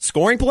on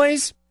scoring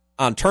plays,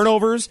 on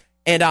turnovers,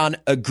 and on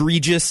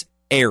egregious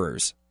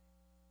errors.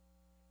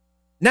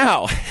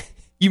 Now,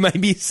 you might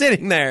be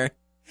sitting there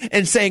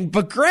and saying,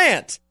 but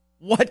Grant,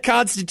 what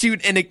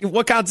constitutes an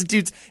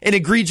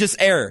egregious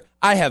error?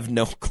 I have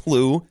no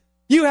clue.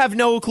 You have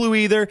no clue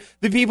either.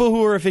 The people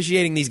who are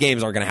officiating these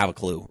games aren't going to have a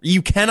clue.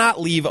 You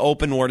cannot leave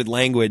open-worded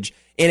language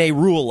in a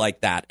rule like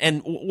that.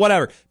 And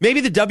whatever.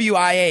 Maybe the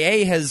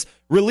WIAA has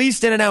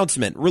released an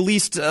announcement,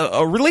 released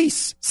a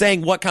release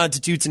saying what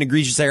constitutes an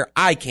egregious error.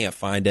 I can't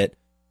find it,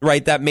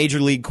 right? That major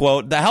league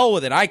quote. The hell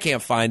with it. I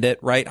can't find it,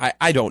 right?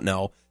 I don't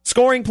know.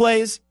 Scoring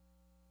plays,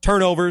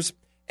 turnovers,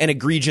 and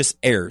egregious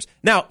errors.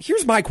 Now,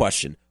 here's my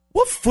question.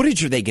 What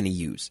footage are they going to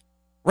use?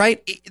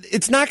 Right?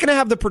 It's not going to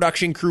have the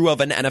production crew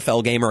of an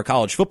NFL game or a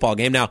college football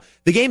game. Now,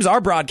 the games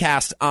are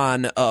broadcast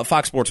on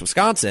Fox Sports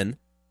Wisconsin,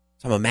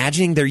 so I'm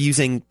imagining they're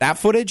using that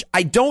footage.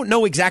 I don't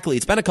know exactly.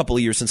 It's been a couple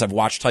of years since I've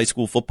watched high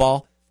school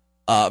football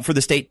for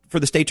the state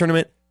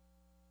tournament.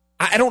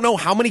 I don't know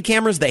how many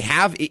cameras they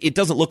have. It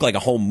doesn't look like a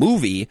home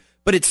movie,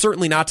 but it's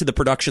certainly not to the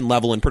production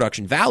level and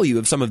production value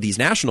of some of these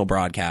national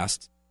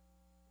broadcasts.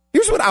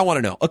 Here's what I want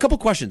to know. A couple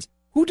questions.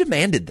 Who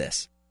demanded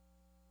this?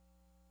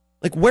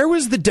 Like, where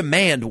was the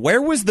demand?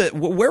 Where were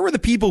the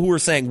people who were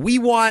saying, we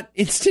want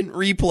instant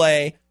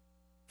replay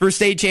for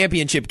state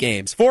championship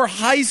games, for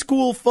high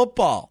school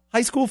football?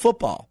 High school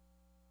football.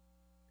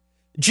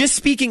 Just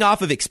speaking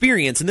off of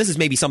experience, and this is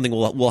maybe something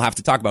we'll have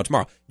to talk about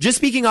tomorrow. Just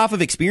speaking off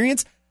of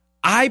experience,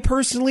 I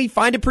personally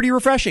find it pretty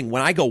refreshing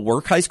when I go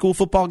work high school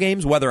football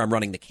games, whether I'm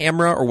running the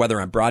camera or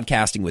whether I'm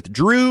broadcasting with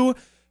Drew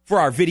for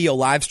our video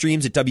live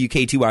streams at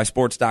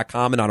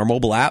WK2iSports.com and on our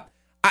mobile app.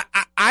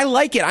 I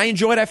like it. I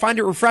enjoy it. I find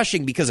it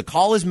refreshing because a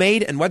call is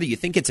made, and whether you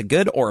think it's a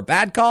good or a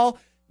bad call,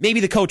 maybe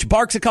the coach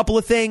barks a couple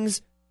of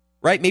things,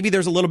 right? Maybe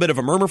there's a little bit of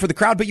a murmur for the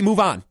crowd, but you move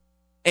on.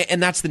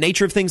 And that's the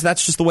nature of things.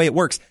 That's just the way it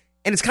works.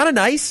 And it's kind of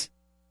nice.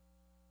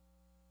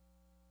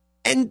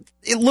 And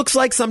it looks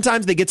like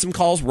sometimes they get some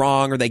calls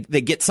wrong or they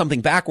get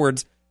something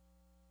backwards,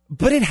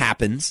 but it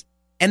happens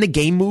and the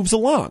game moves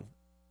along.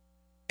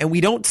 And we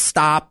don't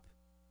stop.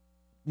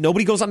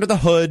 Nobody goes under the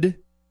hood,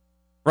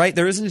 right?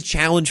 There isn't a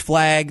challenge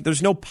flag.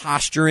 There's no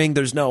posturing.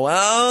 There's no,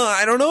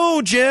 I don't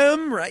know,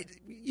 Jim, right?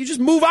 You just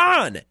move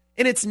on.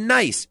 And it's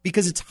nice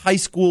because it's high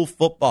school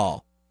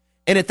football.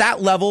 And at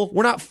that level,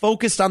 we're not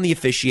focused on the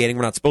officiating.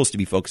 We're not supposed to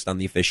be focused on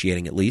the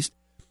officiating, at least.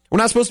 We're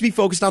not supposed to be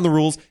focused on the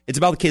rules. It's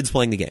about the kids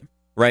playing the game,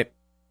 right?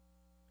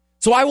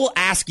 So I will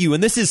ask you,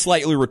 and this is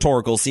slightly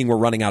rhetorical, seeing we're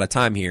running out of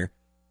time here,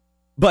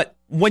 but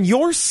when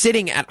you're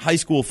sitting at high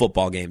school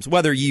football games,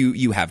 whether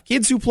you have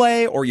kids who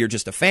play or you're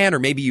just a fan or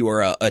maybe you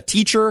are a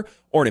teacher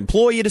or an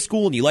employee at a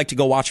school and you like to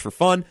go watch for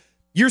fun,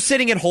 you're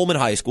sitting at Holman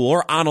High School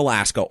or on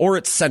Alaska or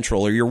at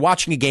Central or you're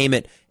watching a game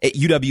at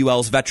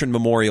UWL's Veteran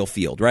Memorial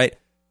Field, right?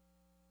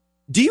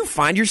 Do you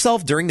find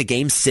yourself during the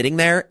game sitting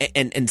there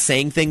and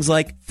saying things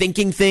like,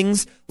 thinking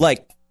things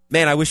like,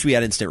 man, I wish we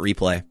had instant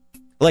replay.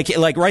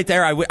 Like right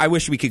there, I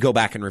wish we could go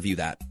back and review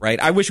that, right?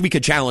 I wish we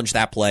could challenge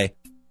that play.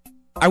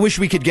 I wish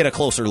we could get a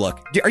closer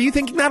look. Are you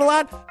thinking that a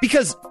lot?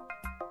 Because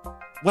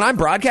when I'm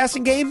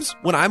broadcasting games,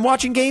 when I'm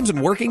watching games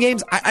and working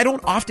games, I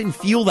don't often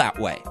feel that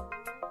way.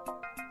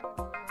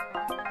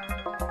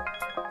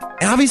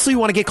 And obviously you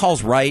want to get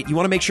calls right. You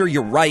want to make sure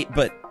you're right,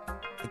 but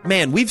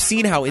man, we've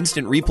seen how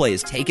instant replay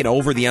has taken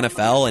over the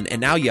NFL,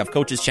 and now you have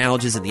coaches'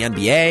 challenges in the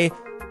NBA.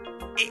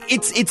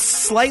 It's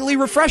slightly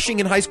refreshing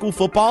in high school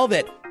football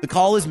that the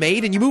call is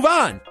made and you move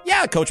on.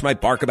 Yeah, a coach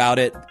might bark about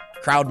it,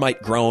 crowd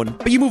might groan,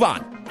 but you move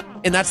on.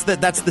 And that's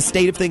the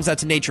state of things,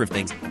 that's the nature of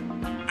things.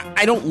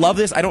 I don't love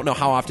this. I don't know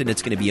how often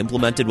it's going to be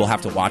implemented. We'll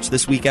have to watch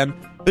this weekend.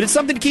 But it's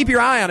something to keep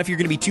your eye on if you're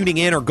going to be tuning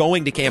in or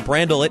going to Camp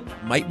Randall. It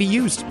might be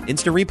used.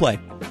 Instant replay.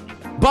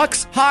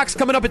 Bucks, Hawks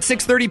coming up at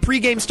 6:30.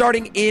 Pregame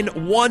starting in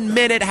 1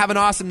 minute. Have an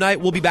awesome night.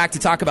 We'll be back to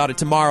talk about it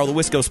tomorrow. The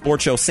Wisco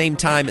Sports Show, same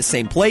time,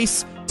 same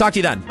place. Talk to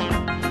you then.